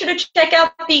this, make sure to check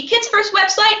out the Kids First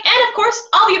website and, of course,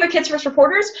 all the other Kids First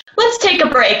reporters. Let's take a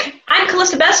break. I'm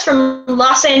Calista Best from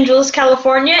Los Angeles,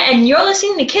 California, and you're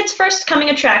listening to Kids First Coming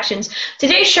Attractions.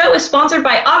 Today's show is sponsored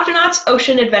by Octonauts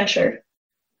Ocean Adventure.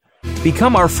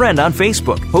 Become our friend on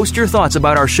Facebook. Post your thoughts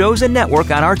about our shows and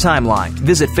network on our timeline.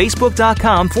 Visit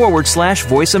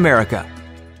facebook.com/Voice America.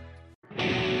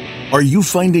 Are you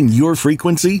finding your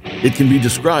frequency? It can be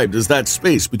described as that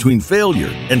space between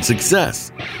failure and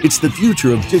success. It's the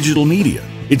future of digital media.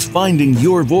 It's finding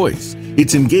your voice.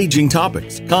 It's engaging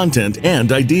topics, content,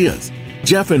 and ideas.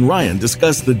 Jeff and Ryan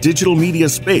discuss the digital media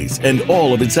space and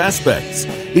all of its aspects.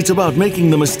 It's about making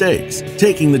the mistakes,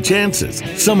 taking the chances,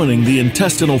 summoning the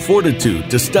intestinal fortitude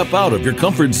to step out of your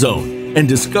comfort zone, and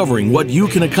discovering what you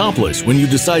can accomplish when you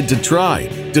decide to try,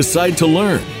 decide to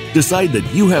learn, decide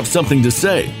that you have something to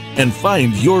say, and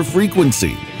find your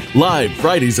frequency. Live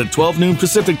Fridays at 12 noon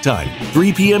Pacific Time,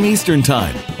 3 p.m. Eastern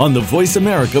Time on the Voice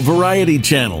America Variety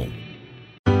Channel.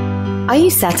 Are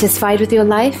you satisfied with your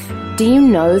life? Do you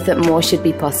know that more should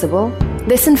be possible?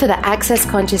 Listen for the Access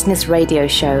Consciousness radio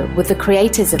show with the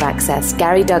creators of Access,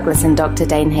 Gary Douglas and Dr.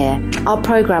 Dane here. Our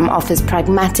program offers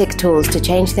pragmatic tools to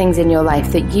change things in your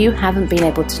life that you haven't been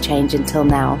able to change until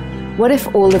now. What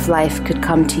if all of life could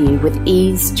come to you with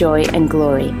ease, joy, and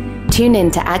glory? Tune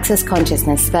in to Access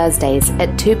Consciousness Thursdays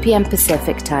at 2 p.m.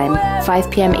 Pacific Time,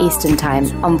 5 p.m. Eastern Time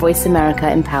on Voice America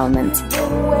Empowerment.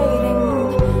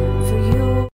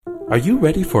 Are you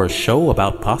ready for a show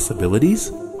about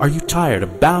possibilities? Are you tired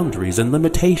of boundaries and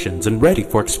limitations and ready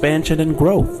for expansion and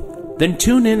growth? Then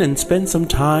tune in and spend some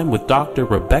time with Dr.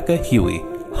 Rebecca Huey,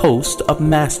 host of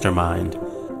Mastermind.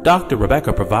 Dr.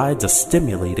 Rebecca provides a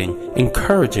stimulating,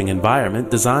 encouraging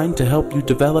environment designed to help you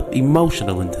develop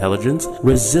emotional intelligence,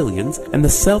 resilience, and the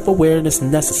self-awareness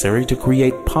necessary to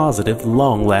create positive,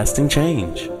 long-lasting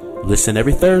change. Listen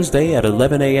every Thursday at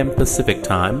 11 a.m. Pacific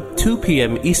Time, 2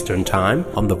 p.m. Eastern Time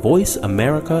on the Voice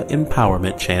America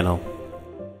Empowerment Channel.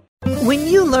 When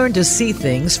you learn to see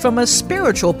things from a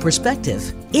spiritual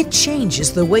perspective, it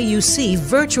changes the way you see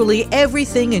virtually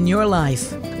everything in your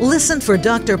life. Listen for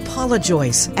Dr. Paula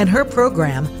Joyce and her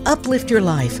program, Uplift Your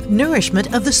Life,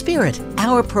 Nourishment of the Spirit.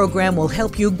 Our program will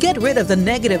help you get rid of the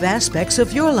negative aspects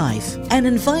of your life and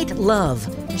invite love,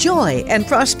 joy, and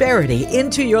prosperity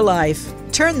into your life.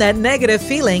 Turn that negative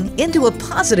feeling into a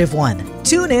positive one.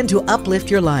 Tune in to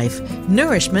Uplift Your Life,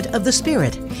 Nourishment of the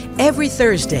Spirit, every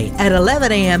Thursday at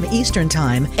 11 a.m. Eastern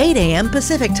Time, 8 a.m.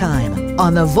 Pacific Time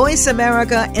on the Voice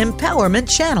America Empowerment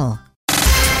Channel.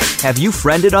 Have you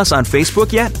friended us on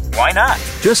Facebook yet? Why not?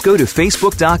 Just go to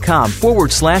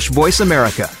facebook.com/Voice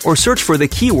America or search for the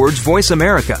keywords Voice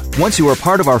America. Once you are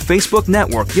part of our Facebook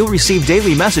network, you'll receive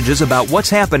daily messages about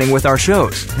what's happening with our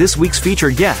shows, this week's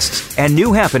featured guests, and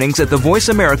new happenings at the Voice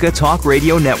America Talk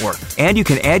Radio Network. And you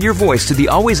can add your voice to the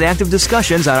always active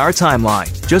discussions on our timeline.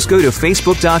 Just go to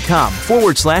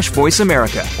facebook.com/Voice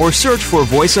America or search for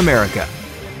Voice America.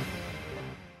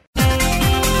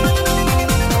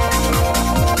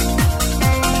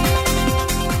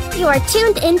 You are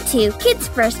tuned into Kids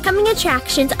First Coming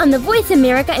Attractions on the Voice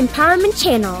America Empowerment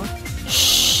Channel.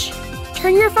 Shh!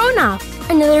 Turn your phone off.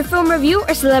 Another film review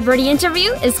or celebrity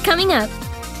interview is coming up.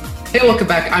 Hey, welcome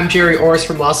back. I'm Jerry Orris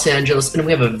from Los Angeles, and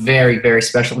we have a very, very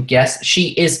special guest. She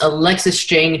is Alexis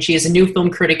Hsiung, and she is a new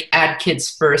film critic at Kids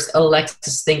First.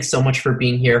 Alexis, thanks so much for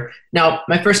being here. Now,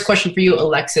 my first question for you,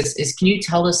 Alexis, is can you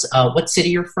tell us what city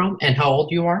you're from and how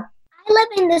old you are? I live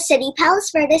in the city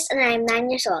Palos Verdes, and I am 9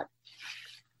 years old.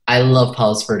 I love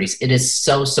Palos Verdes. It is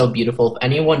so, so beautiful. If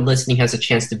anyone listening has a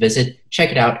chance to visit, check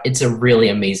it out. It's a really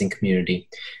amazing community.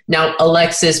 Now,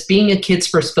 Alexis, being a Kids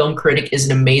First film critic is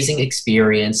an amazing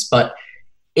experience, but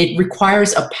it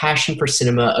requires a passion for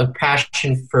cinema, a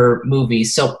passion for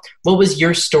movies. So what was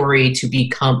your story to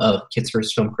become a Kids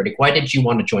First film critic? Why did you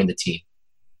want to join the team?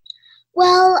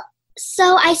 Well,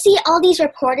 so I see all these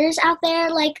reporters out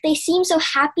there, like they seem so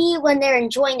happy when they're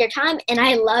enjoying their time, and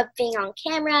I love being on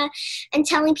camera and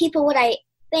telling people what I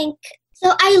think.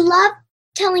 So I love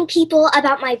telling people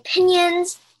about my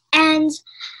opinions, and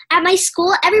at my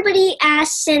school, everybody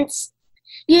asks, since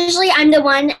usually I'm the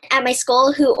one at my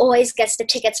school who always gets the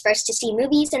tickets first to see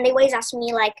movies, and they always ask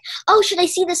me like, oh, should I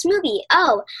see this movie?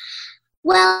 Oh,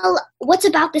 well, what's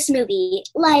about this movie?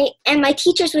 Like, and my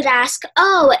teachers would ask,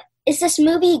 oh, is this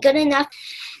movie good enough?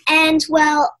 And,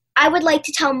 well, I would like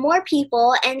to tell more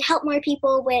people and help more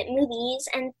people with movies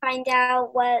and find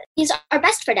out what movies are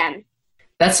best for them.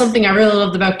 That's something I really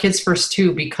loved about Kids First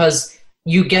too, because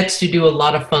you get to do a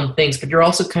lot of fun things, but you're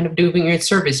also kind of doing your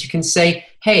service. You can say,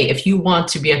 hey, if you want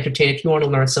to be entertained, if you want to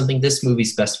learn something, this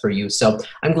movie's best for you. So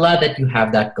I'm glad that you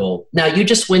have that goal. Now, you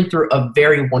just went through a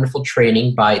very wonderful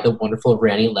training by the wonderful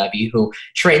Randy Levy, who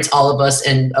trains all of us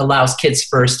and allows Kids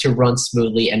First to run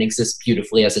smoothly and exist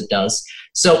beautifully as it does.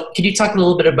 So can you talk a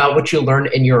little bit about what you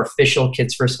learned in your official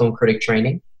Kids First film critic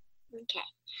training? Okay.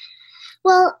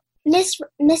 Well,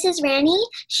 Mrs. Ranny,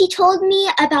 she told me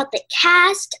about the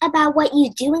cast, about what you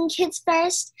do in Kids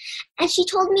First, and she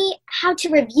told me how to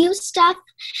review stuff,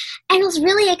 and it was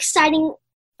really exciting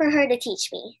for her to teach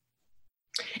me.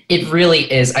 It really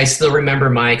is. I still remember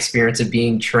my experience of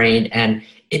being trained, and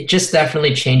it just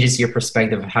definitely changes your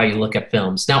perspective of how you look at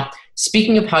films. Now,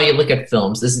 speaking of how you look at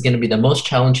films, this is going to be the most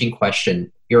challenging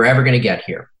question you're ever going to get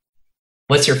here.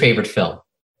 What's your favorite film?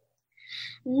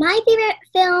 My favorite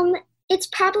film, it's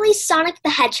probably Sonic the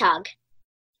Hedgehog.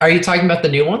 Are you talking about the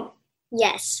new one?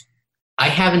 Yes. I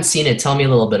haven't seen it. Tell me a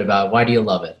little bit about it. Why do you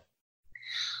love it?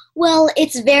 Well,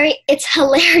 it's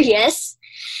hilarious.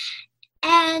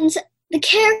 And the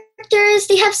characters,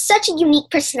 they have such a unique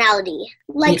personality.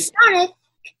 Like Sonic,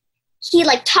 he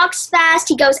talks fast,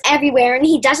 he goes everywhere, and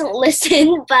he doesn't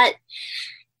listen, but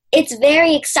it's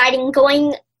very exciting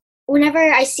whenever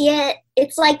I see it,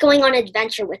 it's like going on an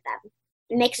adventure with them.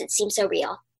 It makes it seem so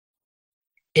real.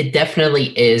 It definitely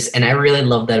is, and I really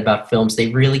love that about films. They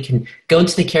really can go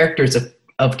into the characters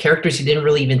of characters you didn't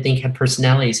really even think had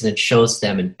personalities, and it shows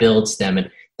them and builds them,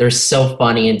 and they're so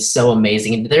funny and so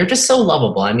amazing, and they're just so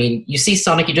lovable. I mean, you see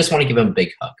Sonic, you just want to give him a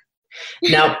big hug.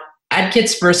 Now, at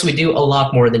Kids First, we do a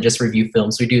lot more than just review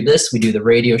films. We do this, we do the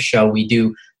radio show, we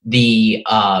do the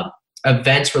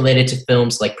events related to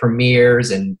films like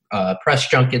premieres and press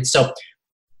junkets. So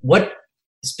what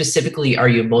specifically are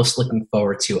you most looking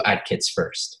forward to at Kids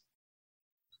First?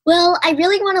 Well, I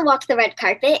really want to walk the red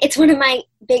carpet. It's one of my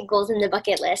big goals in the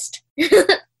bucket list.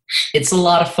 It's a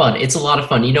lot of fun. It's a lot of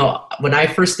fun. You know, when I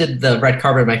first did the red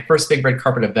carpet, my first big red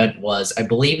carpet event was, I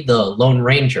believe, the Lone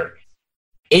Ranger.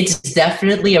 It's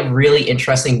definitely a really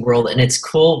interesting world, and it's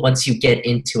cool once you get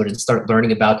into it and start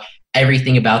learning about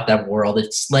everything about that world.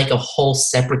 It's like a whole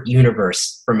separate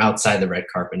universe from outside the red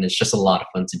carpet, and it's just a lot of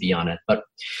fun to be on it. But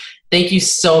thank you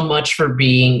so much for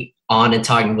being on and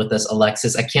talking with us,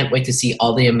 Alexis. I can't wait to see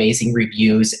all the amazing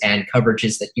reviews and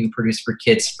coverages that you produce for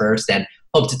Kids First, and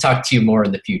hope to talk to you more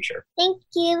in the future. Thank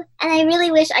you. And I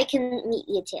really wish I can meet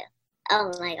you too. Oh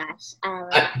my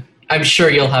gosh. I'm sure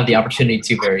you'll have the opportunity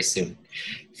to very soon.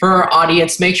 For our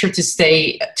audience, make sure to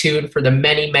stay tuned for the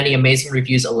many, many amazing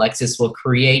reviews Alexis will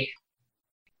create.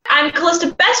 I'm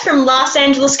Calista B from Los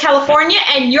Angeles, California,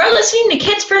 and you're listening to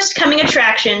Kids First Coming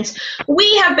Attractions.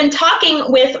 We have been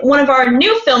talking with one of our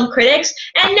new film critics,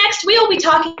 and next we will be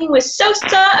talking with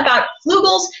Sosa about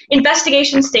Floogals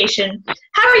Investigation Station.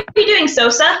 How are you doing,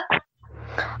 Sosa?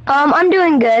 I'm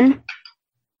doing good.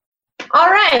 All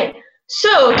right.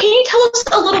 So, can you tell us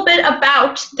a little bit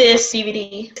about this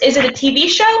DVD? Is it a TV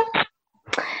show?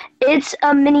 It's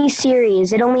a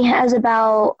mini-series. It only has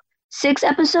about 6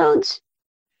 episodes.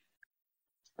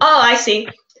 Oh, I see.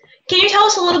 Can you tell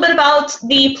us a little bit about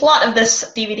the plot of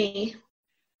this DVD?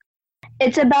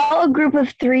 It's about a group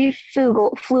of 3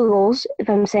 Floogals, if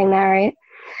I'm saying that right.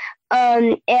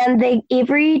 And they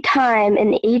every time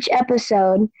in each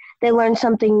episode, they learn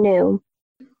something new.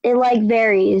 It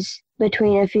varies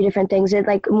between a few different things. In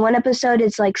one episode,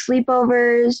 it's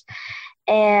sleepovers,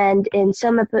 and in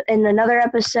another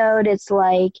episode, it's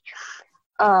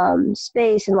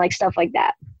space and stuff like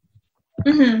that.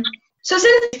 Mm-hmm. So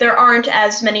since there aren't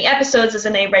as many episodes as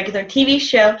in a regular TV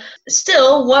show,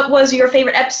 still, what was your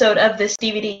favorite episode of this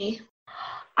DVD?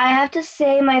 I have to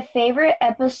say my favorite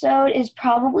episode is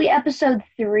probably episode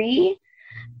 3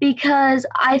 because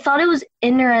I thought it was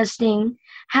interesting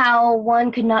how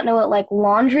one could not know what like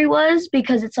laundry was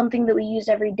because it's something that we use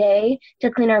every day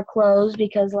to clean our clothes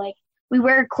because like we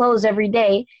wear clothes every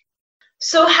day.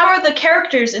 So how are the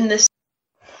characters in this?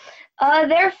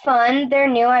 They're fun. They're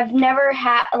new. I've never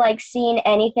seen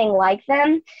anything like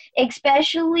them,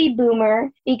 especially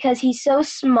Boomer because he's so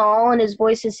small and his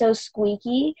voice is so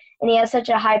squeaky and he has such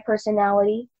a high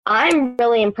personality. I'm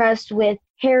really impressed with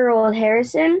Harold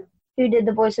Harrison, who did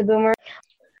the voice of Boomer.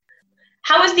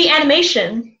 How is the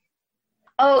animation?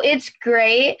 Oh, it's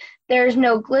great. There's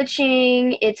no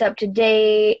glitching. It's up to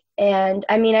date. And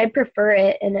I mean, I prefer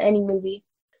it in any movie.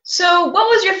 So what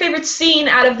was your favorite scene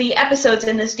out of the episodes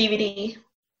in this DVD?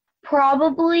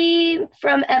 Probably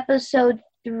from episode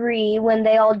 3 when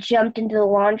they all jumped into the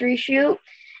laundry chute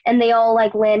and they all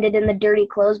like landed in the dirty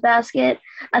clothes basket.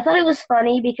 I thought it was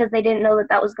funny because they didn't know that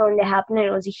that was going to happen and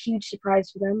it was a huge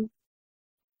surprise for them.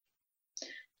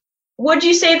 Would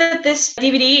you say that this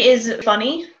DVD is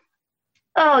funny?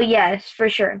 Oh, yes, for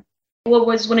sure. What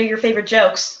was one of your favorite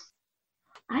jokes?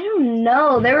 I don't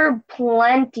know. There were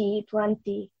plenty.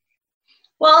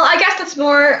 Well, I guess that's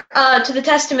more to the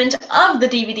testament of the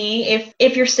DVD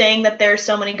if you're saying that there's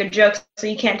so many good jokes so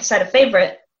you can't decide a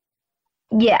favorite.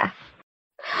 Yeah.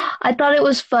 I thought it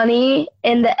was funny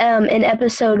in the in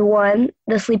episode 1,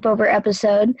 the sleepover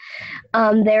episode.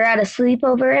 They were at a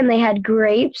sleepover and they had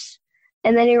grapes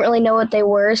and they didn't really know what they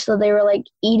were, so they were like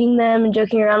eating them and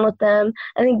joking around with them.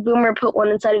 I think Boomer put one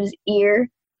inside of his ear,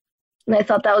 and I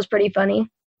thought that was pretty funny.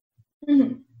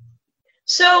 Mm-hmm.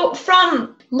 So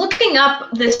from looking up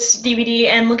this DVD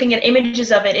and looking at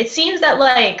images of it, it seems that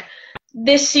like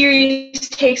this series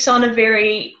takes on a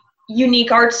very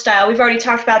unique art style. We've already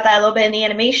talked about that a little bit in the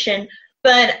animation,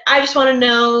 but I just want to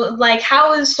know like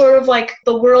how is sort of like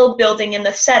the world building and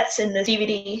the sets in the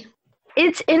DVD?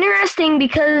 It's interesting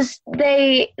because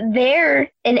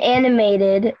they're an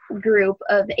animated group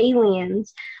of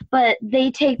aliens, but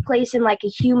they take place in like a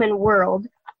human world.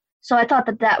 So I thought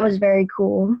that was very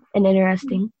cool and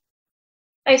interesting.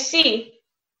 I see.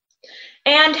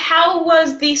 And how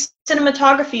was the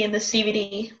cinematography in this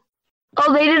DVD?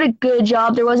 Oh, they did a good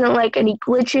job. There wasn't like any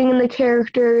glitching in the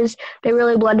characters. They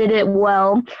really blended it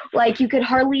well. Like you could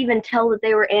hardly even tell that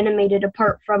they were animated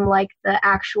apart from like the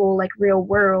actual like real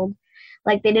world.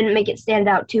 Like they didn't make it stand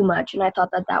out too much, and I thought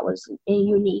that was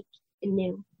unique and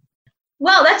new.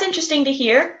 Well, that's interesting to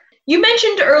hear. You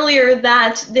mentioned earlier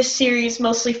that this series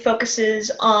mostly focuses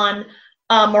on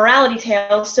morality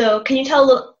tales, so can you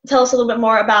tell us a little bit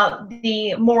more about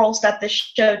the morals that this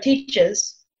show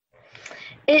teaches?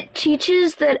 It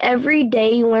teaches that every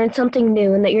day you learn something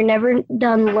new and that you're never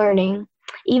done learning.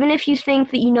 Even if you think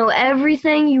that you know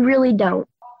everything, you really don't.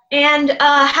 And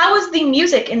how was the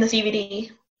music in this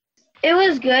DVD? It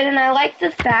was good, and I liked the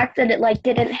fact that it like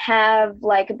didn't have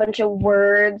like a bunch of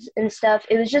words and stuff.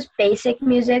 It was just basic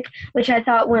music, which I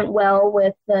thought went well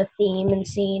with the theme and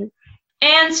scene.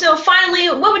 And so finally,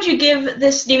 what would you give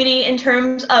this DVD in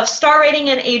terms of star rating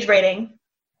and age rating?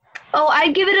 Oh,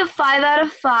 I'd give it a 5 out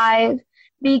of 5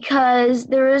 because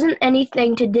there isn't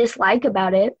anything to dislike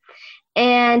about it.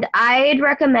 And I'd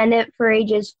recommend it for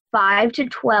ages 5 to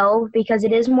 12 because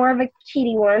it is more of a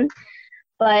kiddie one,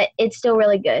 but it's still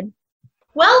really good.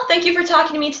 Well, thank you for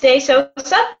talking to me today,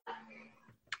 Sosa.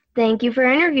 Thank you for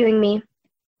interviewing me.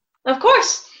 Of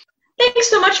course. Thanks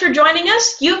so much for joining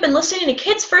us. You've been listening to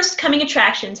Kids First Coming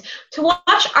Attractions. To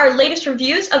watch our latest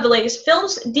reviews of the latest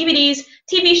films, DVDs,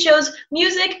 TV shows,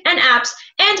 music, and apps,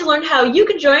 and to learn how you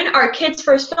can join our Kids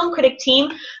First Film Critic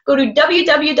team, go to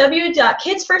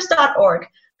www.kidsfirst.org.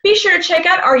 Be sure to check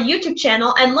out our YouTube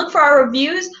channel and look for our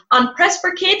reviews on Press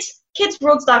for Kids,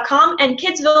 kidsworlds.com, and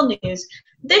Kidsville News.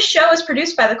 This show is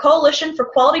produced by the Coalition for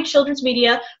Quality Children's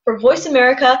Media for Voice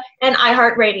America and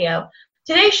iHeartRadio.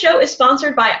 Today's show is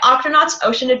sponsored by Octonauts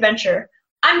Ocean Adventure.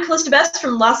 I'm Calista B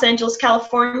from Los Angeles,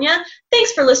 California.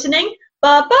 Thanks for listening.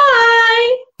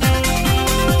 Bye-bye!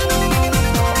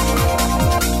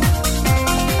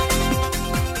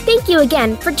 Thank you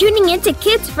again for tuning in to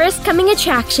Kids First Coming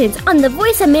Attractions on the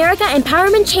Voice America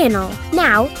Empowerment Channel.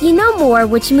 Now, you know more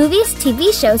which movies,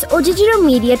 TV shows, or digital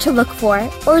media to look for,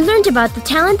 or learned about the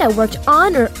talent that worked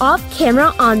on or off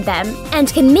camera on them,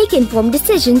 and can make informed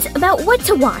decisions about what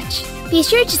to watch. Be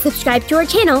sure to subscribe to our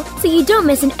channel so you don't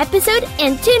miss an episode,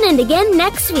 and tune in again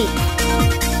next week.